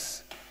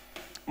meaningless.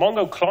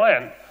 Mongo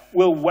client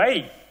will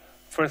wait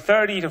for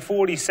 30 to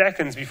 40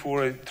 seconds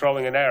before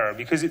throwing an error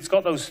because it's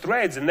got those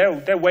threads and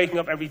they're waking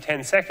up every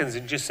 10 seconds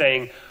and just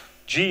saying,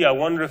 gee, I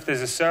wonder if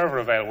there's a server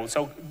available.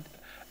 So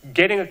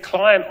getting a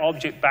client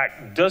object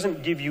back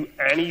doesn't give you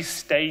any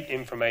state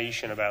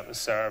information about the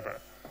server.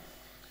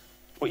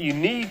 What you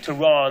need to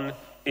run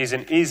is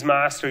an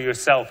ismaster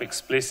yourself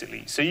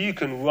explicitly. So you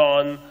can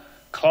run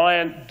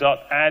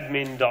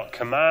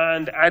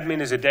client.admin.command.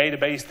 Admin is a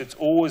database that's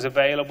always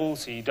available,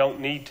 so you don't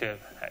need to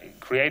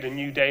create a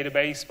new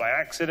database by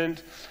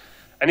accident.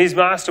 And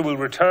ismaster will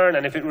return,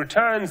 and if it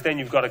returns, then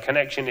you've got a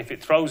connection. If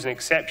it throws an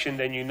exception,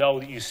 then you know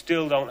that you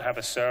still don't have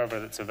a server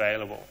that's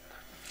available.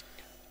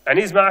 And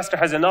ismaster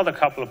has another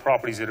couple of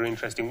properties that are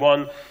interesting.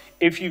 One,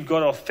 if you've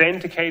got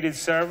authenticated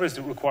servers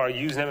that require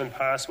username and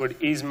password,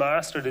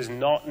 ismaster does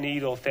not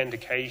need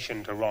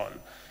authentication to run.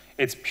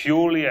 It's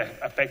purely,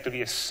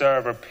 effectively, a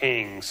server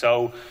ping.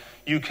 So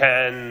you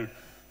can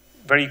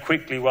very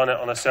quickly run it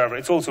on a server.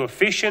 It's also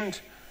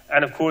efficient,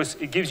 and of course,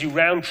 it gives you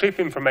round-trip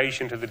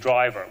information to the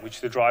driver,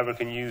 which the driver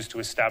can use to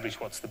establish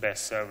what's the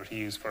best server to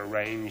use for a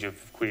range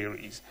of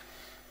queries.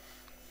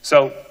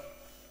 So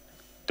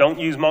don't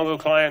use Mongo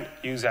client,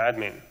 use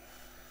admin.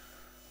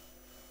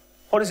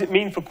 What does it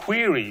mean for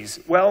queries?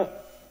 Well,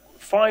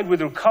 find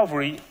with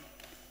recovery,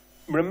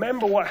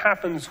 remember what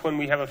happens when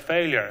we have a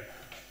failure.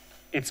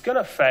 It's going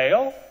to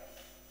fail,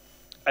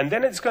 and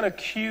then it's going to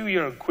queue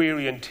your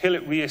query until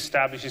it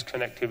reestablishes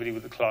connectivity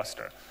with the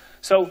cluster.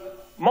 So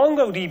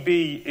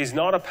MongoDB is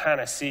not a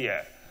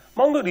panacea.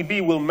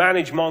 MongoDB will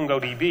manage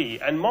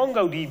MongoDB, and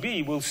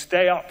MongoDB will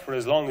stay up for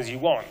as long as you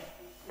want,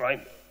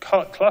 right?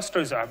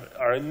 Clusters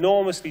are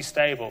enormously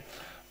stable,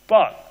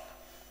 but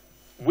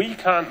we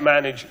can't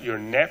manage your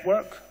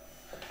network,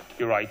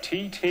 your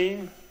IT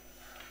team,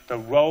 the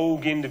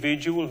rogue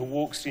individual who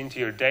walks into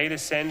your data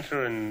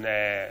center and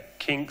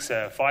kinks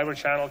a fiber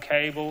channel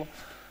cable,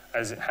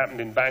 as it happened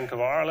in Bank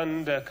of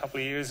Ireland a couple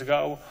of years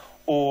ago,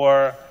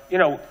 or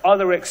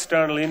other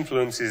external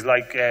influences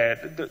like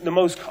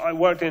I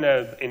worked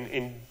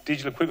in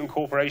Digital Equipment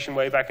Corporation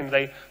way back in the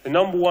day. The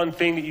 #1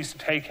 thing that used to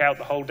take out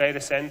the whole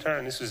data center,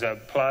 and this was a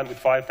plant with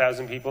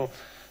 5,000 people,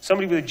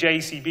 somebody with a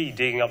JCB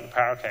digging up the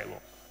power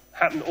cable.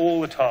 Happened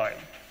all the time.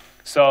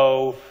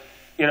 So,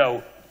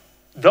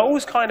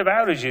 those kind of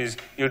outages,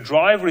 your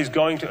driver is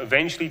going to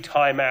eventually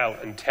time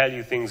out and tell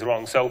you things are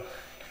wrong. So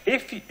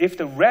if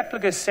the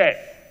replica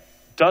set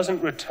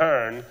doesn't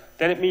return,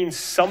 then it means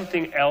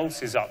something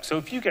else is up. So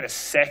if you get a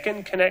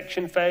second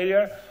connection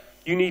failure,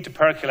 you need to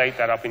percolate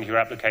that up into your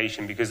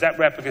application, because that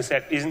replica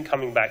set isn't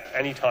coming back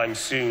anytime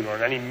soon or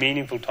in any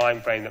meaningful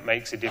time frame that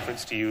makes a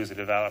difference to you as a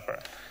developer.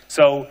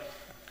 So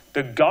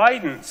the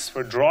guidance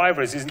for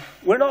drivers is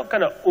we're not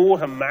going to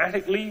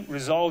automatically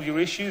resolve your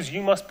issues.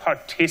 You must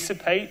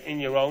participate in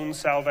your own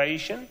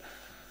salvation,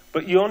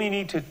 but you only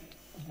need to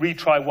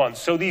retry once.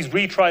 So these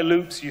retry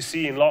loops you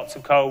see in lots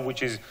of code,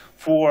 which is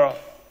for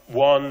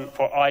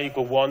I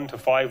equal 1 to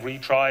 5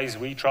 retries,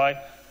 retry,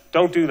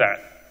 don't do that.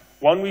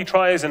 One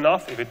retry is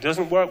enough. If it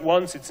doesn't work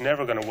once, it's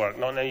never going to work,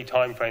 not in any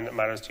time frame that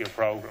matters to your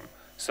program.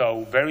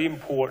 So very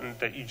important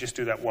that you just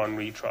do that one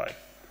retry.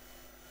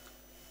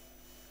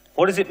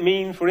 What does it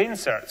mean for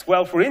inserts?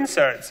 Well, for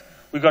inserts,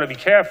 we've got to be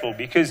careful,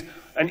 because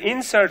an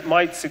insert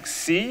might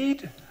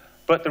succeed,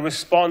 but the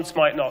response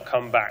might not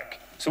come back.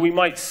 So we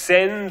might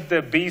send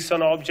the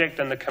BSON object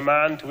and the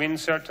command to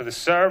insert to the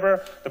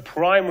server, the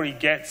primary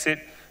gets it,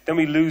 then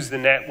we lose the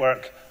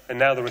network, and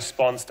now the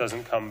response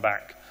doesn't come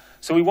back.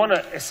 So we want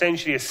to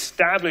essentially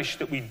establish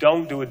that we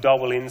don't do a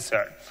double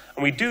insert.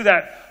 And we do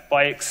that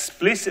by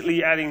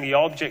explicitly adding the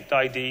object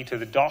ID to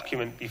the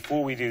document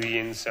before we do the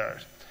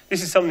insert.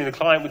 This is something the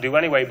client would do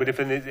anyway, but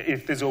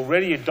if there's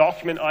already a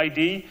document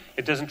ID,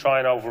 it doesn't try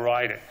and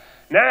override it.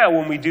 Now,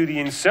 when we do the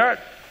insert,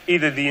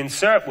 either the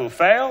insert will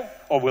fail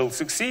or will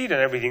succeed and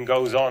everything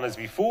goes on as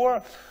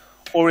before,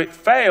 or it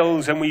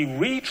fails and we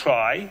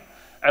retry,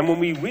 and when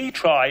we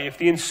retry, if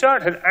the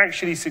insert had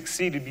actually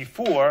succeeded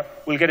before,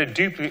 we'll get a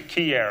duplicate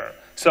key error.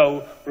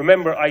 So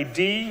remember,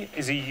 ID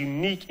is a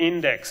unique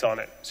index on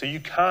it, so you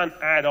can't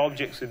add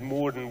objects with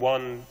more than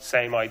one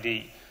same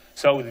ID.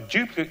 So the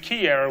duplicate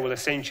key error will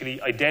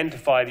essentially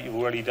identify that you've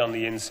already done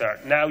the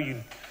insert. Now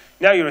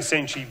you're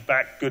essentially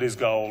back good as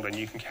gold, and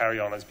you can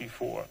carry on as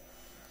before.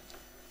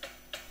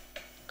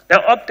 Now,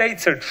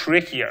 updates are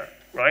trickier,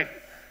 right?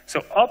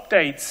 So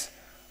updates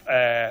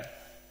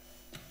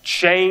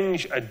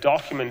change a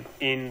document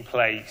in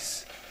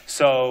place.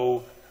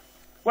 So,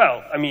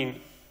 well, I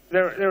mean,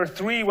 there are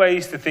 3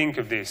 ways to think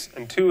of this,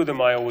 and 2 of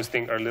them I always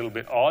think are a little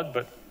bit odd,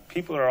 but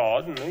people are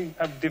odd, and they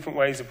have different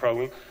ways of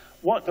programming.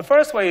 The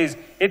first way is,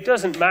 it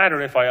doesn't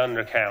matter if I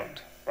undercount,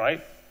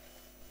 right?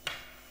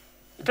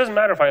 It doesn't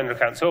matter if I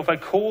undercount. So if I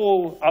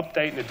call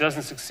update and it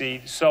doesn't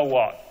succeed, so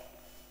what?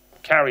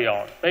 Carry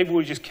on. Maybe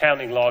we're just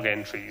counting log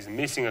entries, and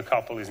missing a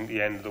couple isn't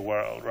the end of the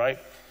world, right?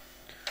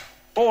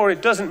 Or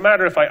it doesn't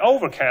matter if I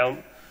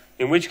overcount,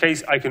 in which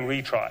case I can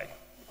retry.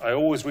 I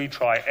always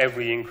retry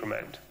every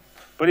increment.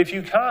 But if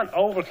you can't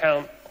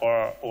overcount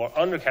or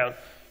undercount,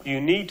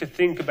 you need to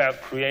think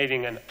about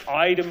creating an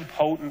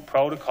idempotent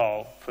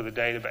protocol for the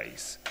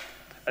database.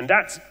 And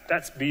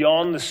that's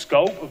beyond the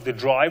scope of the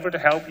driver to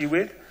help you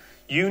with.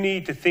 You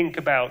need to think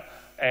about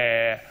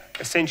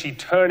essentially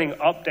turning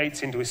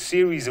updates into a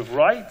series of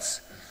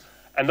writes,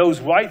 and those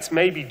writes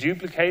may be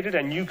duplicated,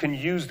 and you can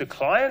use the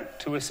client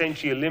to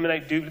essentially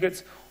eliminate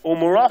duplicates, or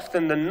more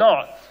often than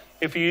not,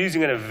 if you're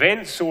using an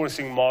event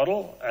sourcing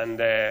model, and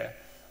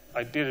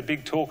I did a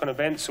big talk on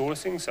event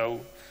sourcing,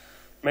 so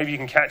maybe you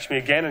can catch me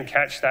again and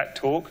catch that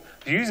talk.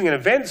 If you're using an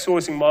event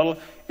sourcing model,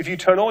 if you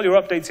turn all your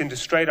updates into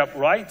straight up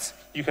writes,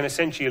 you can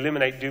essentially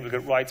eliminate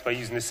duplicate writes by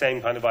using the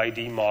same kind of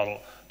ID model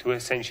to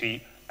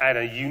essentially add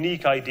a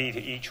unique ID to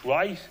each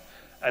write,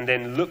 and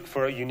then look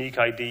for unique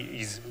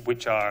IDs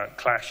which are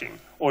clashing.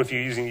 Or if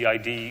you're using the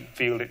ID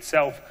field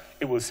itself,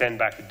 it will send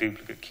back a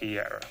duplicate key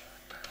error.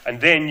 And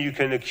then you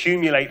can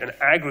accumulate and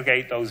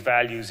aggregate those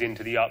values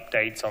into the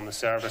updates on the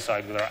server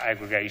side with our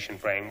aggregation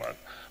framework.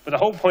 But the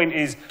whole point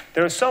is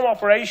there are some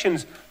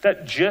operations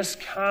that just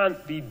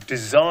can't be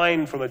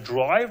designed from a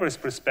driver's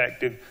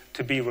perspective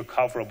to be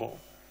recoverable.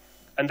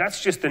 And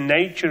that's just the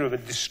nature of a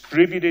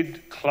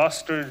distributed,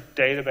 clustered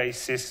database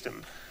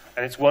system.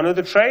 And it's one of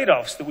the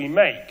trade-offs that we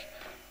make.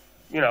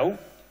 You know,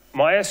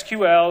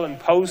 MySQL and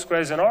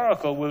Postgres and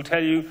Oracle will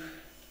tell you,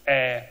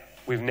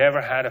 we've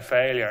never had a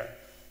failure,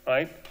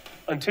 right?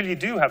 Until you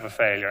do have a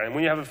failure. And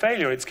when you have a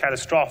failure, it's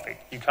catastrophic.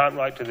 You can't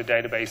write to the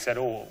database at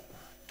all,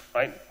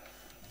 right?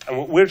 And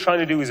what we're trying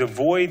to do is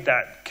avoid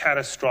that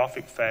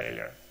catastrophic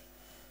failure.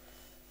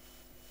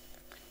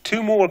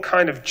 Two more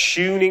kind of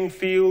tuning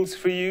fields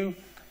for you.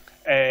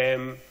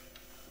 There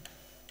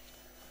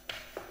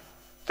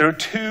are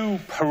two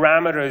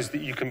parameters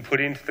that you can put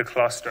into the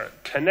cluster.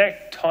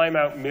 Connect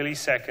timeout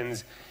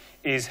milliseconds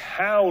is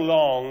how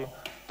long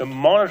the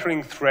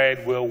monitoring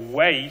thread will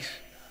wait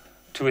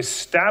to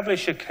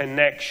establish a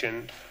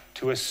connection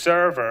to a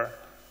server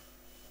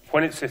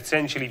when it's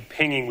essentially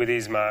pinging with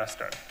his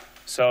master.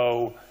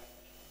 So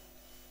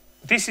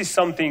this is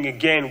something,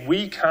 again,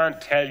 we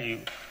can't tell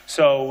you.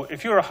 So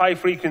if you're a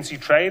high-frequency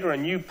trader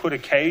and you put a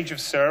cage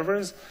of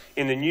servers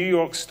in the New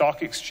York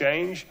Stock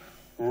Exchange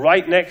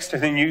right next to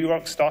the New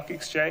York Stock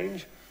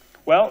Exchange,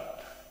 well,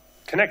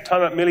 connect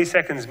timeout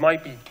milliseconds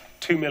might be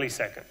 2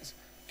 milliseconds.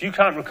 If you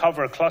can't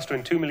recover a cluster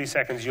in 2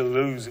 milliseconds, you'll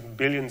lose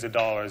billions of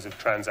dollars of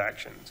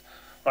transactions,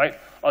 right?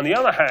 On the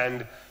other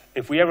hand,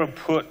 if we ever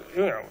put,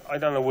 you know, I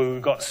don't know whether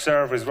we've got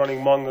servers running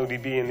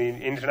MongoDB in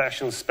the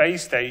International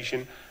Space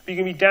Station, but you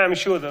can be damn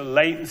sure that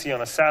latency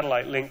on a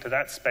satellite link to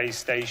that space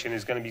station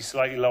is going to be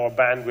slightly lower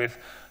bandwidth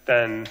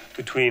than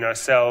between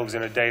ourselves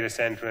and a data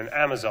center in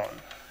Amazon.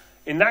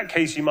 In that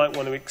case, you might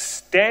want to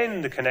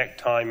extend the connect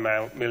time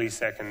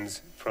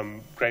milliseconds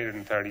from greater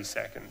than 30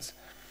 seconds.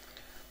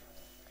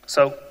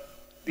 So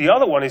the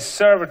other one is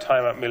server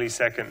timeout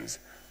milliseconds.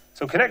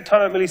 So connect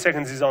timeout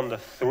milliseconds is on the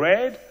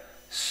thread.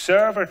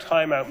 Server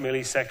timeout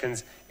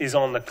milliseconds is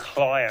on the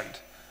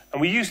client.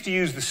 And we used to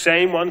use the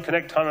same one,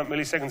 connect timeout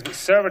milliseconds, but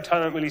server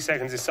timeout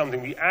milliseconds is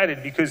something we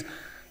added because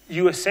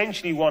you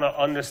essentially want to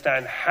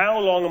understand how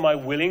long am I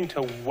willing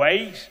to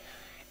wait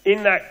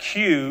in that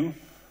queue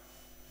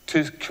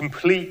to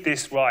complete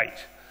this write.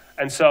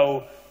 And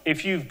so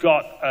if you've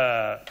got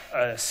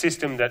a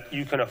system that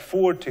you can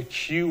afford to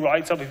queue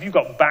writes up, if you've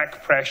got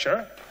back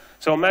pressure,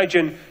 so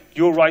imagine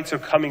your writes are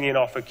coming in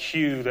off a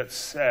queue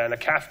that's a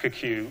Kafka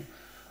queue,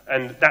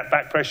 and that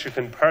back pressure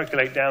can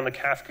percolate down the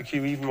Kafka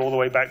queue even all the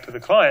way back to the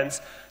clients,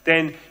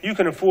 then you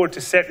can afford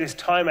to set this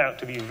timeout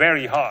to be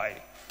very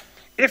high.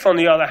 If, on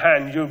the other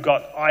hand, you've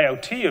got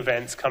IoT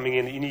events coming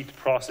in that you need to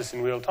process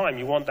in real time,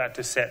 you want that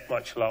to set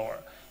much lower,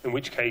 in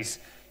which case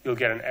you'll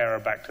get an error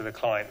back to the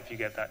client if you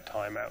get that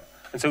timeout.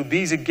 And so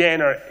these,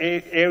 again, are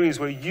areas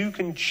where you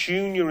can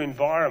tune your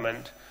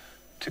environment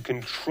to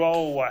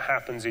control what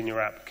happens in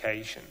your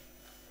application.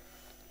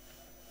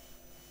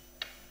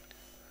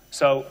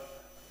 So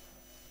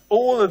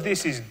all of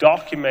this is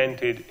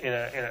documented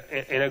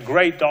in a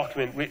great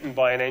document written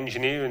by an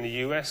engineer in the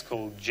US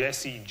called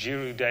Jesse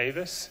Giroux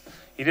Davis.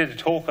 He did a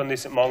talk on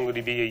this at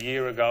MongoDB a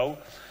year ago.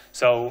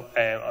 So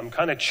I'm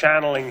kind of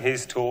channeling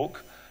his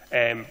talk.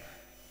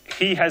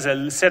 He has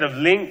a set of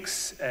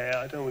links.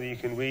 I don't know whether you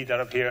can read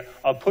that up here.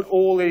 I'll put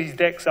all these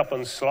decks up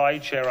on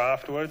SlideShare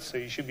afterwards, so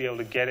you should be able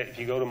to get it if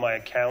you go to my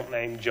account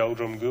name, Joe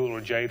Drumgoole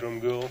or J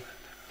Drumgoole.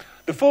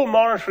 The full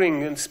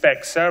monitoring and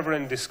spec, server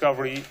and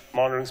discovery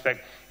monitoring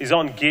spec, is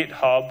on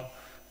GitHub.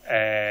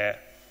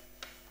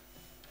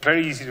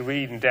 Very easy to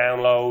read and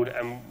download.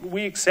 And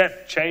we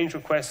accept change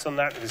requests on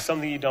that. If there's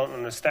something you don't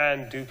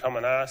understand, do come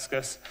and ask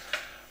us.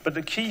 But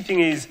the key thing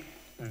is,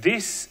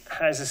 this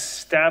has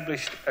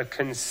established a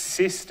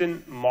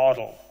consistent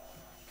model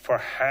for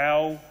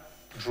how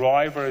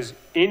drivers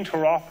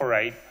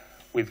interoperate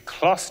with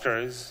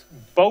clusters,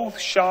 both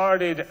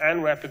sharded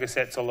and replica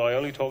sets, although I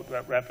only talked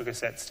about replica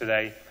sets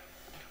today,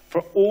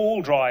 for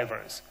all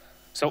drivers.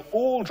 So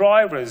all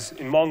drivers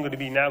in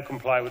MongoDB now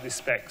comply with this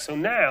spec. So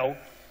now,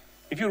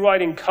 if you're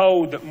writing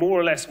code that more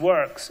or less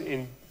works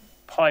in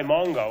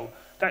Pymongo,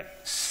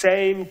 that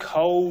same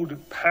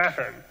code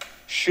pattern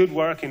should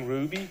work in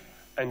Ruby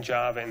and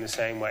Java in the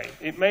same way.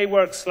 It may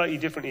work slightly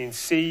differently in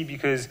C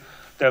because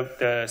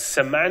the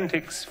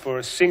semantics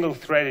for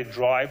single-threaded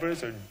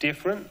drivers are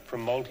different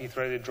from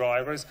multi-threaded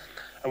drivers,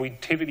 and we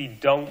typically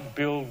don't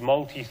build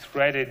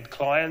multi-threaded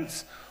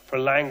clients for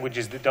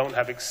languages that don't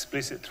have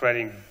explicit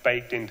threading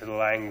baked into the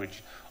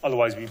language.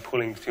 Otherwise, we'd be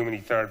pulling too many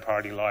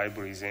third-party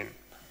libraries in.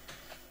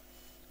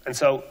 And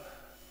so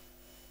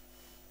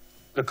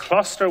the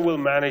cluster will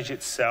manage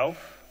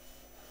itself,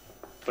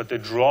 but the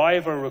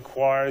driver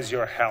requires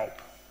your help.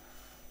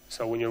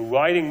 So when you're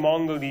writing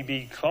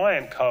MongoDB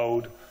client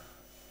code,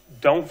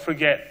 don't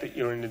forget that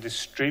you're in a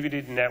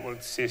distributed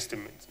network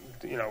system.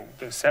 You know,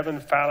 the 7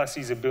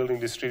 fallacies of building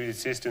distributed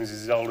systems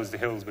is as old as the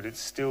hills, but it's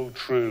still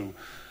true.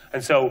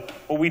 And so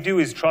what we do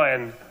is try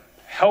and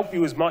help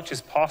you as much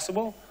as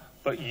possible,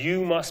 but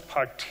you must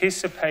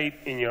participate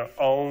in your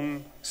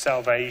own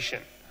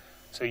salvation.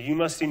 So you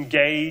must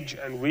engage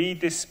and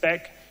read this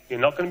spec. You're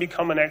not going to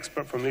become an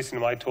expert from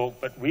listening to my talk,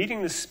 but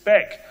reading the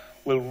spec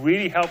will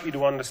really help you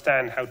to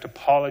understand how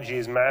topology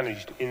is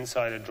managed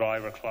inside a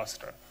driver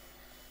cluster.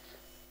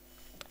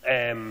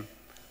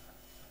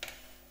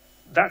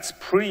 That's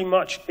pretty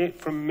much it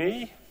from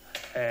me.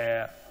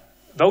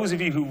 Those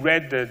of you who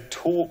read the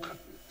talk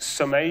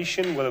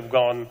summation will have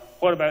gone,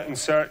 what about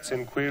inserts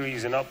and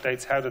queries and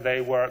updates? How do they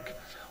work?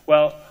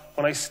 Well,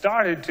 when I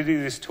started to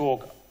do this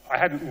talk, I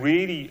hadn't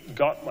really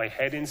got my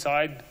head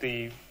inside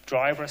the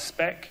driver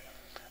spec.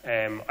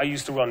 I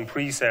used to run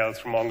pre-sales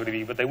for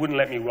MongoDB, but they wouldn't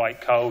let me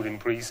write code in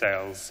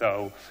pre-sales,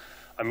 so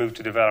I moved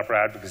to developer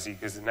advocacy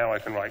because now I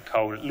can write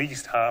code at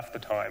least half the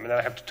time, and then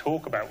I have to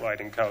talk about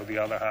writing code the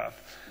other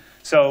half.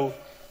 So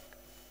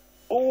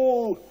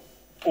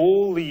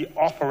all the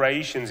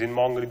operations in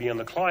MongoDB on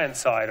the client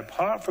side,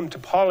 apart from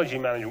topology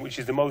management, which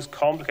is the most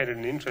complicated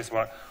and interesting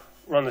part,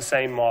 run the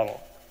same model.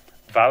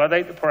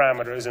 Validate the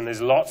parameters, and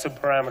there's lots of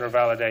parameter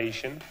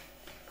validation.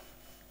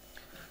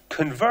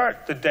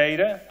 Convert the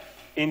data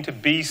into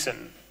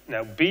BSON.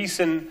 Now,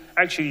 BSON,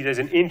 actually, there's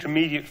an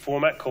intermediate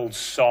format called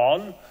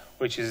SON,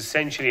 which is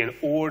essentially an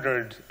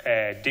ordered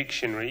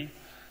dictionary.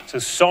 So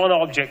SON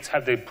objects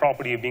have the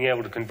property of being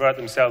able to convert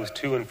themselves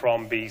to and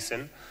from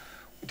BSON.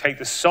 We take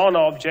the SON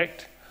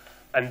object,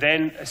 and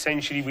then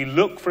essentially we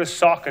look for a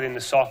socket in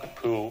the socket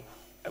pool.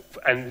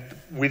 And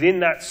within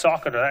that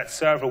socket or that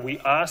server, we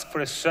ask for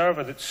a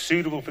server that's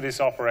suitable for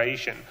this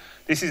operation.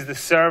 This is the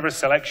server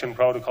selection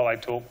protocol I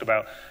talked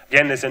about.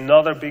 Again, there's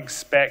another big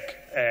spec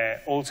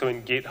also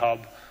in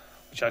GitHub,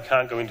 which I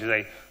can't go into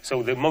today.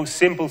 So the most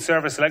simple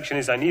server selection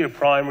is I need a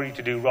primary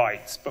to do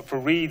writes, but for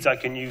reads, I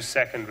can use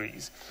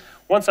secondaries.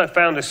 Once I've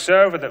found a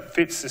server that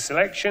fits the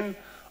selection,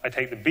 I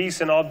take the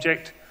BSON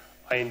object,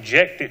 I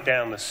inject it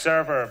down the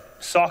server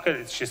socket.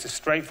 It's just a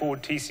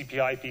straightforward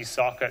TCP/IP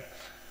socket.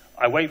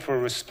 I wait for a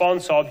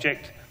response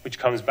object, which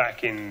comes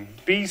back in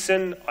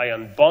BSON. I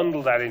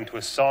unbundle that into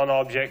a SON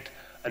object,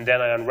 and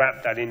then I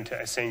unwrap that into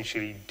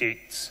essentially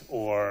dits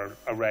or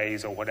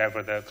arrays or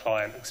whatever the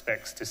client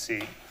expects to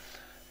see.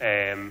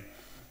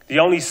 The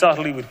only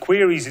subtlety with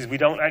queries is we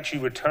don't actually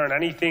return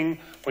anything.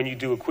 When you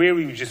do a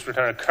query, we just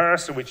return a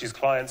cursor, which is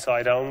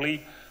client-side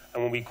only.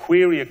 And when we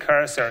query a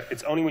cursor,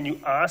 it's only when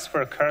you ask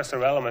for a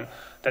cursor element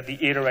that the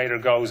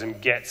iterator goes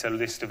and gets a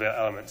list of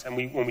elements. And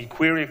when we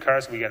query a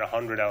cursor, we get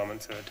 100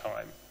 elements at a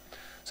time.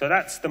 So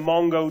that's the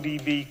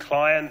MongoDB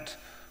client,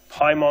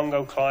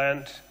 Pymongo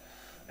client.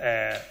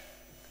 I've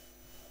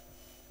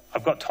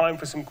got time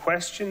for some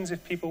questions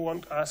if people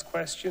want to ask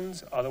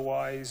questions.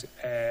 Otherwise,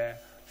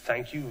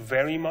 thank you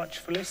very much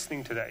for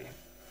listening today.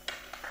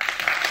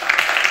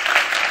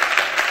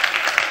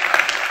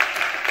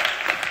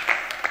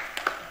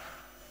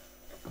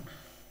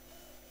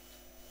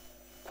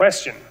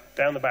 Question,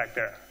 down the back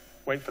there.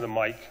 Wait for the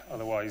mic,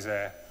 otherwise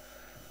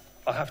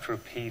I'll have to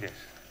repeat it.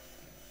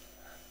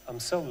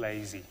 I'm so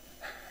lazy.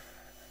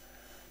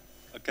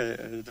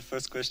 Okay, the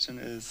first question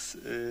is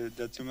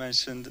that you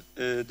mentioned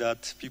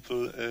that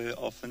people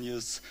often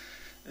use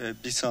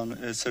BSON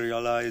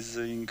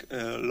serializing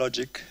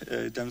logic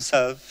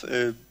themselves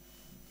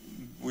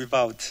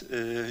without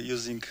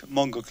using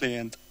Mongo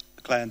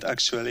client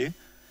actually.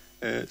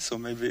 So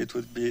maybe it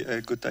would be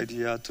a good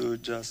idea to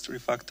just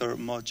refactor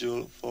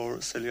module for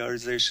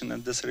serialization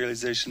and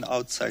deserialization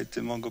outside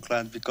the Mongo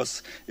client,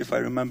 because if I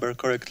remember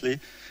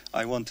correctly,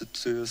 I wanted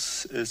to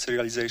use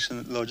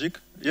serialization logic,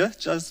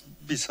 just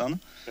BSON,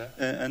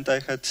 and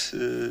I had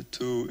to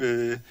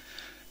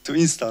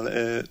install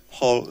a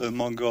whole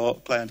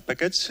Mongo client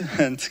package,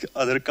 and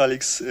other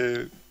colleagues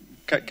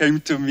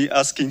came to me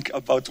asking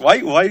about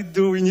why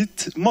do we need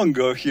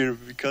Mongo here,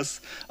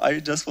 because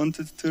I just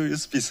wanted to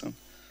use BSON.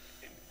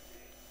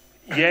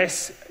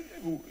 Yes,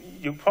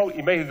 you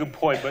make a good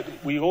point, but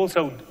we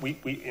also,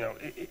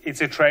 it's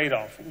a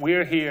trade-off.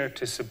 We're here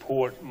to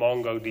support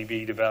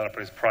MongoDB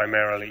developers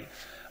primarily,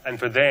 and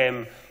for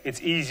them,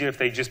 it's easier if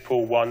they just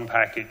pull one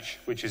package,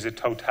 which is a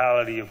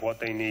totality of what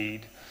they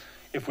need.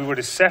 If we were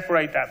to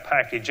separate that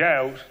package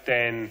out,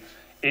 then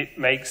it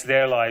makes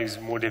their lives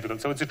more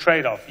difficult. So it's a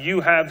trade-off.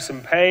 You have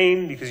some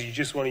pain because you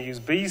just want to use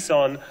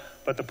BSON,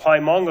 but the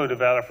Pymongo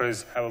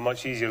developers have a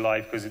much easier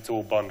life because it's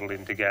all bundled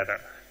in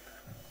together.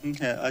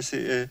 Okay, I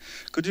see.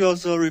 Could you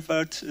also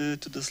revert to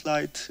the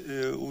slide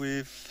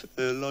with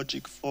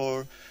logic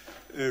for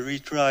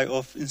retry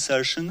of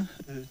insertion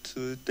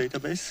to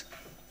database?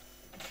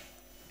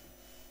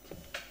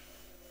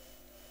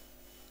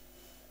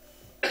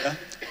 Yeah.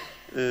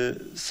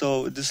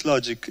 So this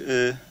logic,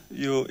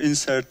 you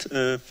insert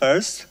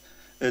first,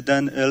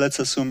 then let's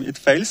assume it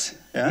fails.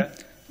 Yeah.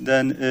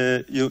 Then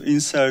you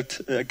insert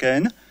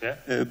again,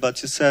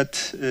 but you said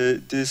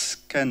this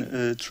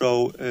can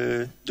throw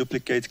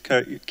duplicate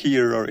key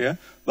error, yeah?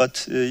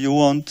 But you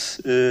won't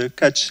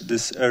catch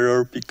this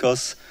error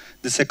because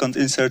the second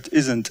insert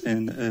isn't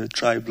in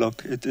try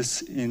block, it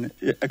is in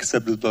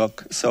accept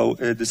block. So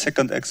the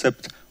second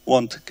accept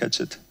won't catch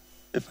it,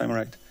 if I'm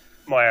right.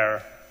 My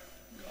error.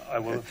 I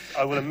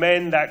will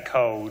amend that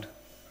code.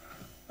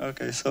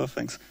 Okay, so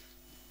thanks.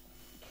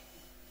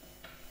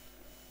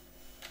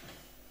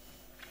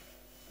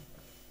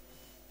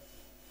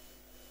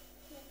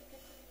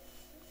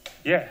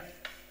 Yeah,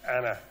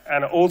 Anna.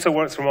 Anna also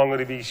works for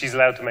MongoDB. She's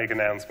allowed to make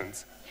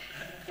announcements.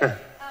 I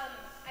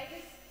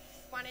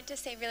just wanted to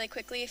say really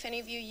quickly, if any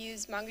of you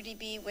use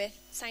MongoDB with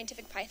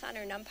Scientific Python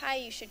or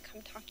NumPy, you should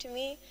come talk to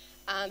me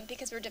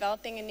because we're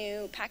developing a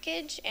new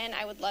package, and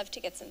I would love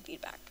to get some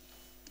feedback.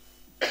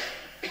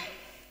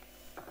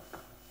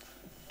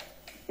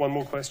 One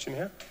more question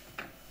here.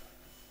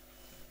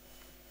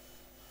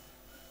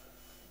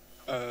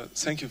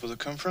 Thank you for the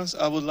conference.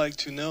 I would like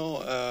to know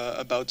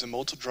about the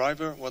motor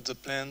driver. What's the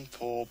plan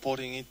for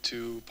porting it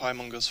to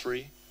Pymongo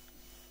 3?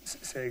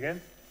 Say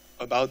again?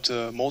 About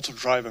the motor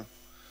driver,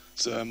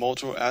 the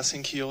motor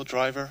async IO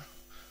driver.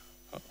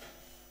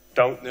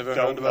 Never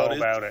heard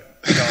about it.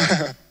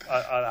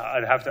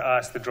 I'd have to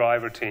ask the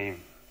driver team.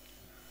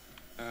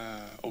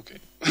 Okay.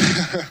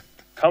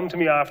 Come to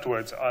me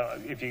afterwards.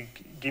 If you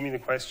give me the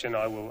question,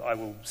 I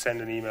will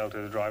send an email to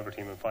the driver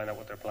team and find out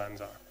what their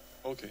plans are.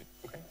 Okay.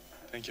 Okay.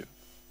 Thank you.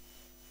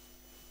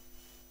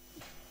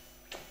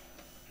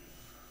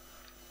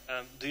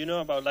 Do you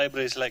know about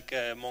libraries like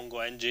Mongo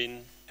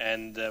Engine,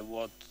 and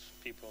what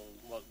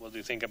do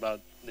you think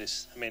about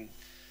this? I mean,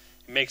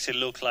 it makes it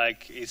look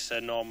like it's a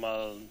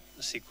normal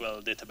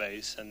SQL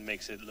database and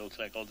makes it look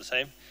like all the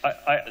same.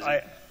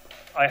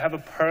 I have a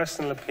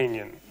personal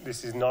opinion.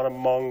 This is not a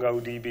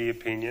MongoDB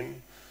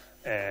opinion,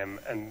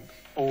 and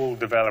all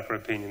developer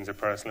opinions are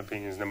personal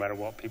opinions, no matter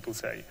what people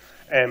say.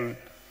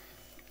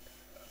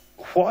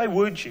 Why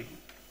would you?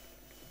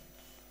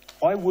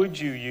 Why would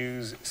you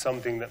use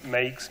something that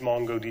makes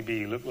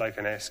MongoDB look like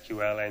an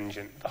SQL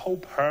engine? The whole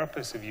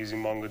purpose of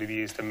using MongoDB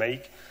is to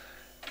make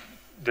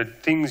the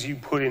things you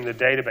put in the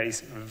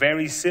database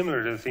very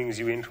similar to the things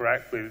you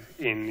interact with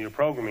in your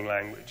programming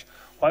language.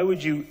 Why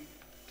would you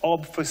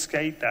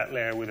obfuscate that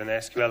layer with an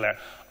SQL layer?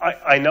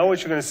 I know what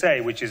you're going to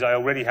say, which is I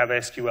already have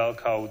SQL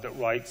code that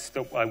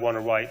I want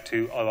to write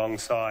to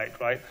alongside,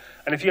 right?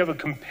 And if you have a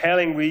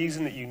compelling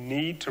reason that you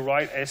need to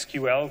write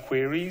SQL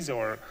queries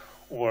or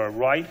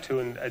write to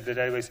the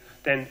database,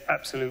 then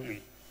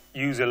absolutely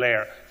use a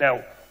layer.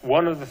 Now,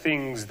 one of the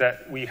things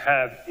that we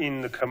have in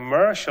the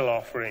commercial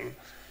offering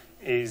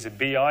is a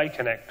BI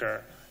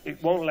connector.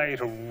 It won't allow you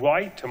to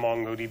write to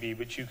MongoDB,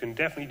 but you can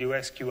definitely do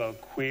SQL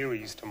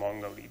queries to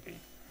MongoDB.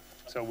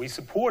 So we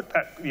support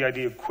the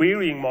idea of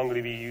querying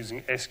MongoDB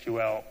using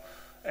SQL,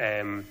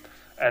 and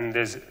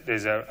there's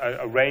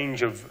a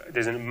range of,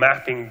 there's a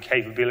mapping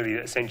capability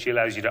that essentially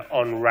allows you to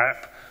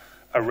unwrap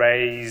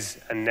arrays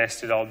and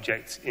nested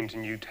objects into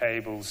new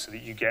tables so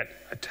that you get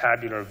a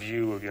tabular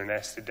view of your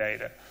nested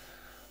data.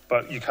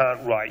 But you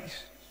can't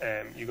write.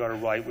 You've got to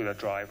write with a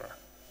driver.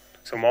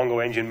 So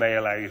Mongo Engine may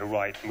allow you to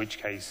write, in which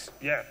case,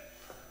 yeah.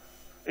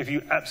 If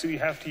you absolutely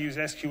have to use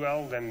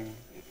SQL, then,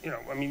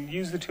 I mean,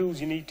 use the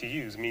tools you need to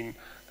use. I mean,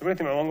 the great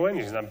thing about Mongo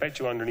Engine is I bet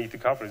you underneath the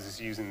covers is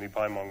using the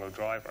Pymongo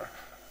driver.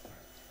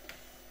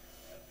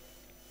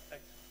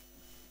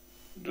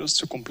 Just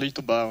to complete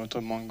about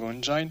Mongo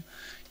Engine,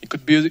 it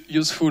could be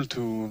useful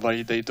to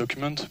validate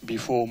document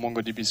before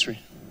MongoDB 3.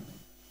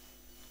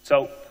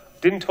 So,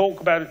 didn't talk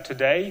about it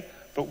today,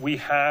 but we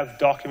have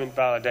document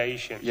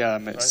validation. Yeah,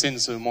 right?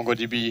 Since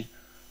MongoDB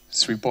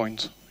 3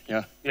 point,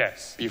 yeah.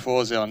 Yes.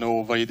 Before there are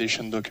no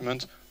validation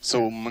documents,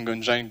 so Mongo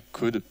Engine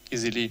could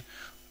easily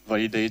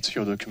validate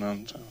your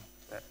document.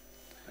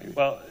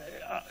 Well,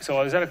 so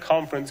I was at a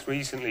conference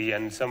recently,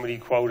 and somebody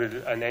quoted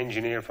an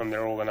engineer from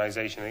their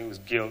organization. I think it was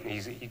Guilt.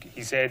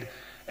 He said,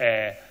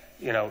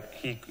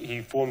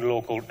 he formed a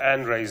law called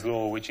Andre's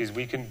Law, which is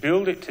we can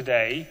build it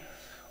today,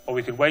 or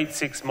we could wait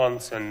 6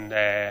 months and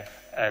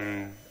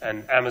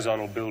Amazon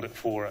will build it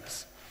for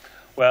us.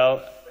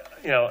 Well,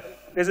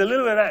 there's a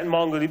little bit of that in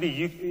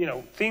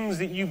MongoDB. Things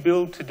that you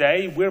build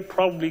today, we're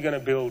probably going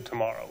to build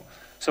tomorrow.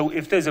 So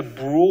if there's a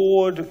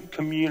broad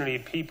community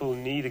of people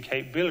who need a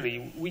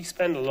capability, we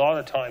spend a lot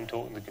of time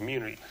talking to the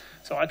community.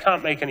 So I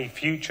can't make any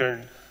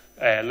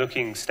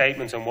future-looking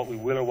statements on what we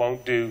will or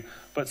won't do.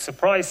 But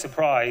surprise,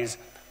 surprise,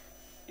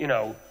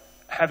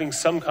 having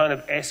some kind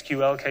of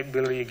SQL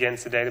capability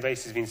against the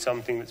database has been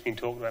something that's been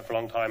talked about for a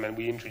long time, and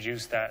we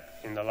introduced that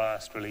in the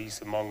last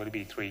release of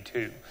MongoDB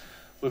 3.2.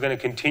 We're going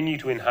to continue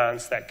to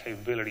enhance that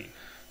capability.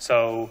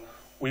 So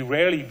we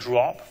rarely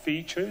drop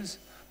features.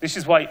 This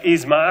is why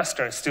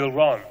isMaster still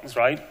runs,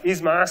 right?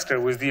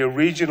 isMaster was the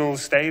original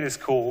status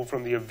call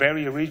from the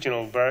very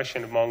original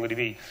version of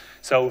MongoDB.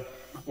 So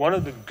one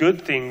of the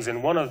good things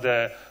and one of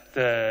the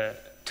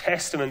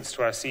testaments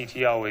to our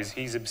CTO is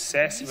he's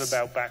obsessive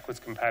about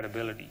backwards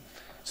compatibility.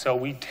 So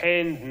we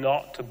tend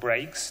not to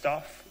break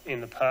stuff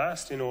in the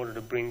past in order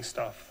to bring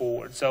stuff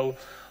forward. So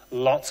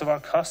lots of our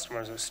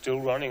customers are still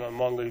running on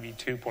MongoDB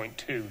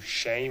 2.2.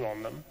 Shame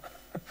on them,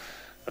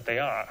 but they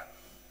are.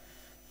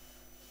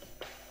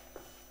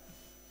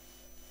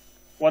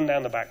 One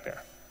down the back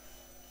there.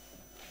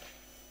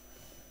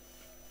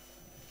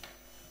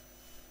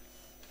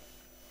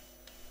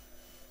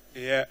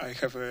 Yeah, I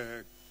have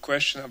a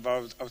question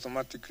about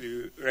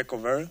automatically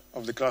recover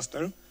of the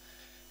cluster.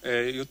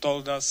 You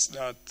told us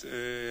that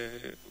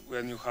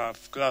when you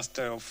have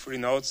cluster of 3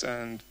 nodes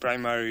and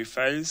primary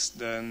fails,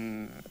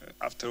 then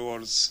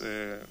afterwards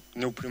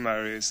new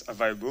primary is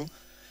available.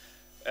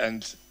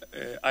 And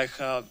I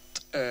had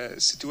a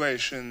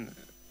situation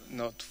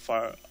not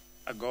far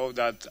ago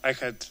that I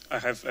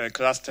have a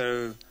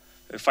cluster,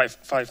 a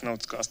five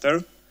nodes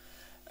cluster,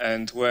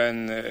 and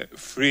when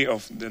 3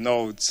 of the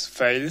nodes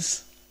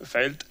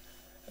failed,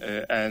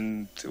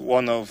 and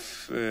one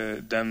of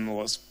them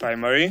was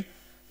primary,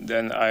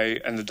 then I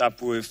ended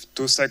up with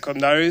 2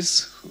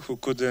 secondaries who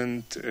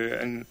couldn't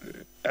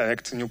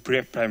elect new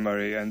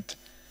primary, and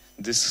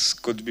this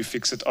could be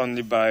fixed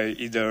only by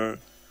either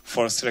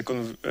forced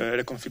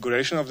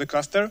reconfiguration of the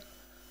cluster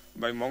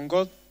by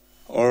Mongo,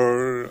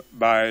 or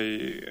by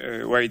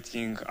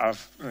waiting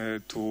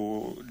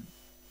to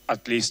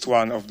at least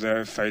one of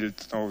the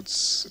failed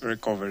nodes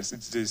recovers.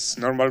 Is this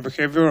normal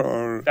behavior,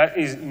 or? That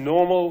is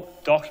normal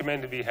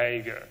documented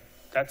behavior.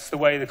 That's the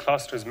way the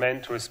cluster is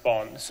meant to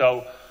respond.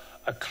 So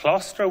a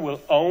cluster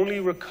will only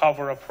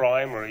recover a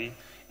primary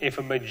if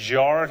a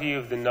majority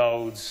of the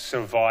nodes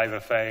survive a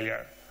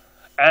failure.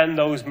 And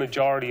those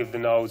majority of the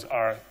nodes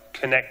are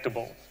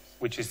connectable,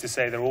 which is to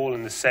say they're all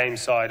in the same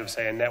side of,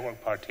 say, a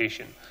network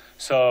partition.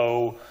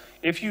 So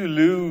if you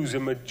lose a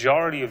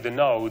majority of the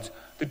nodes,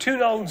 the 2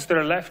 nodes that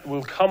are left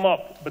will come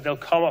up, but they'll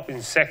come up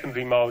in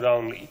secondary mode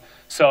only.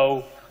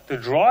 So the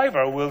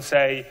driver will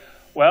say,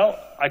 well,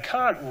 I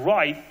can't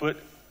write, but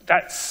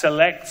that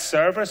select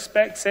server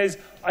spec says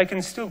I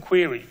can still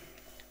query.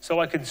 So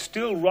I can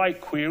still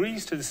write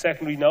queries to the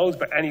secondary nodes,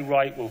 but any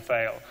write will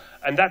fail.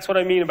 And that's what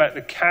I mean about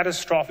the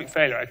catastrophic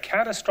failure. A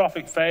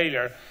catastrophic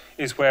failure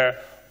is where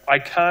I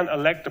can't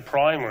elect a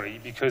primary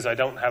because I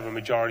don't have a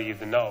majority of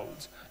the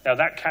nodes. Now,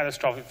 that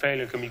catastrophic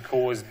failure can be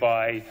caused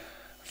by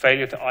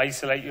failure to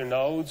isolate your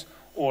nodes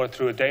or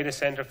through a data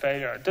center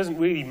failure. It doesn't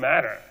really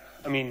matter.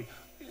 I mean,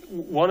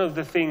 one of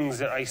the things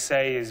that I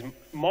say is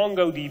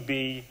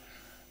MongoDB,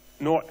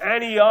 nor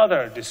any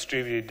other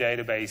distributed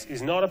database,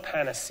 is not a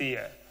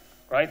panacea,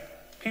 right?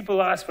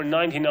 People ask for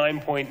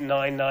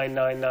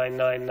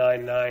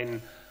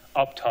 99.999999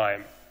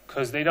 uptime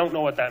because they don't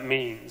know what that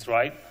means,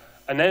 right?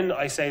 And then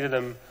I say to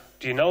them,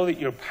 do you know that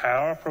your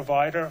power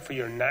provider for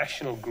your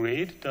national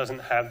grid doesn't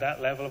have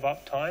that level of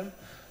uptime?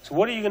 So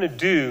what are you going to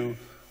do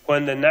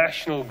when the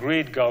national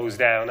grid goes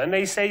down? And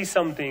they say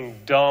something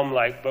dumb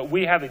like, but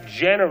we have a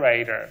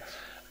generator.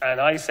 And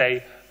I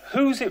say,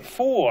 who's it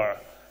for?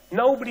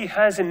 Nobody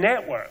has a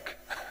network.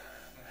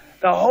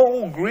 The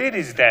whole grid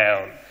is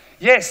down.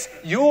 Yes,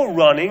 you're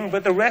running,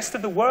 but the rest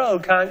of the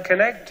world can't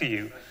connect to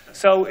you.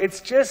 So it's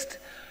just,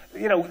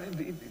 you know,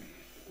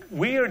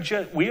 we're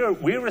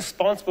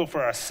responsible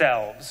for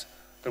ourselves.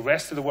 The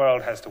rest of the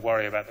world has to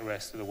worry about the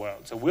rest of the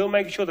world. So we'll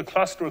make sure the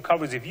cluster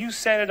recovers. If you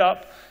set it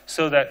up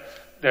so that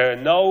the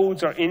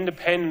nodes are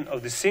independent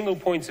of the single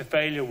points of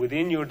failure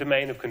within your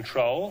domain of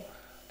control,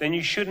 then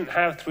you shouldn't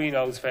have 3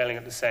 nodes failing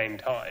at the same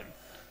time.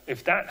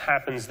 If that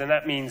happens, then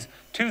that means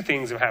 2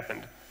 things have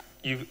happened.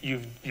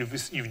 You've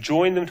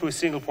joined them to a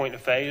single point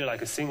of failure,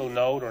 like a single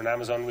node or an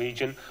Amazon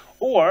region,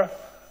 or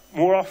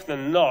more often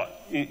than not,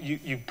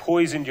 you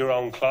poisoned your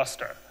own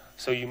cluster.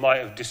 So you might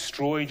have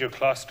destroyed your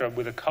cluster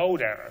with a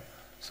code error.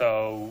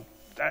 So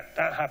that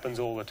happens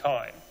all the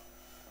time.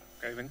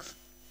 Okay, thanks.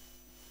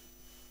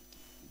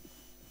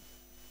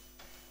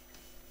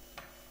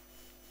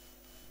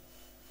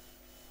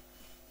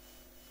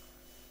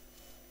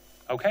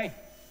 Okay.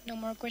 No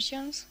more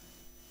questions?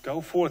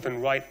 Go forth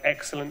and write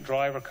excellent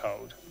driver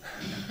code.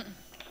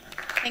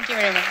 Thank you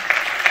very much.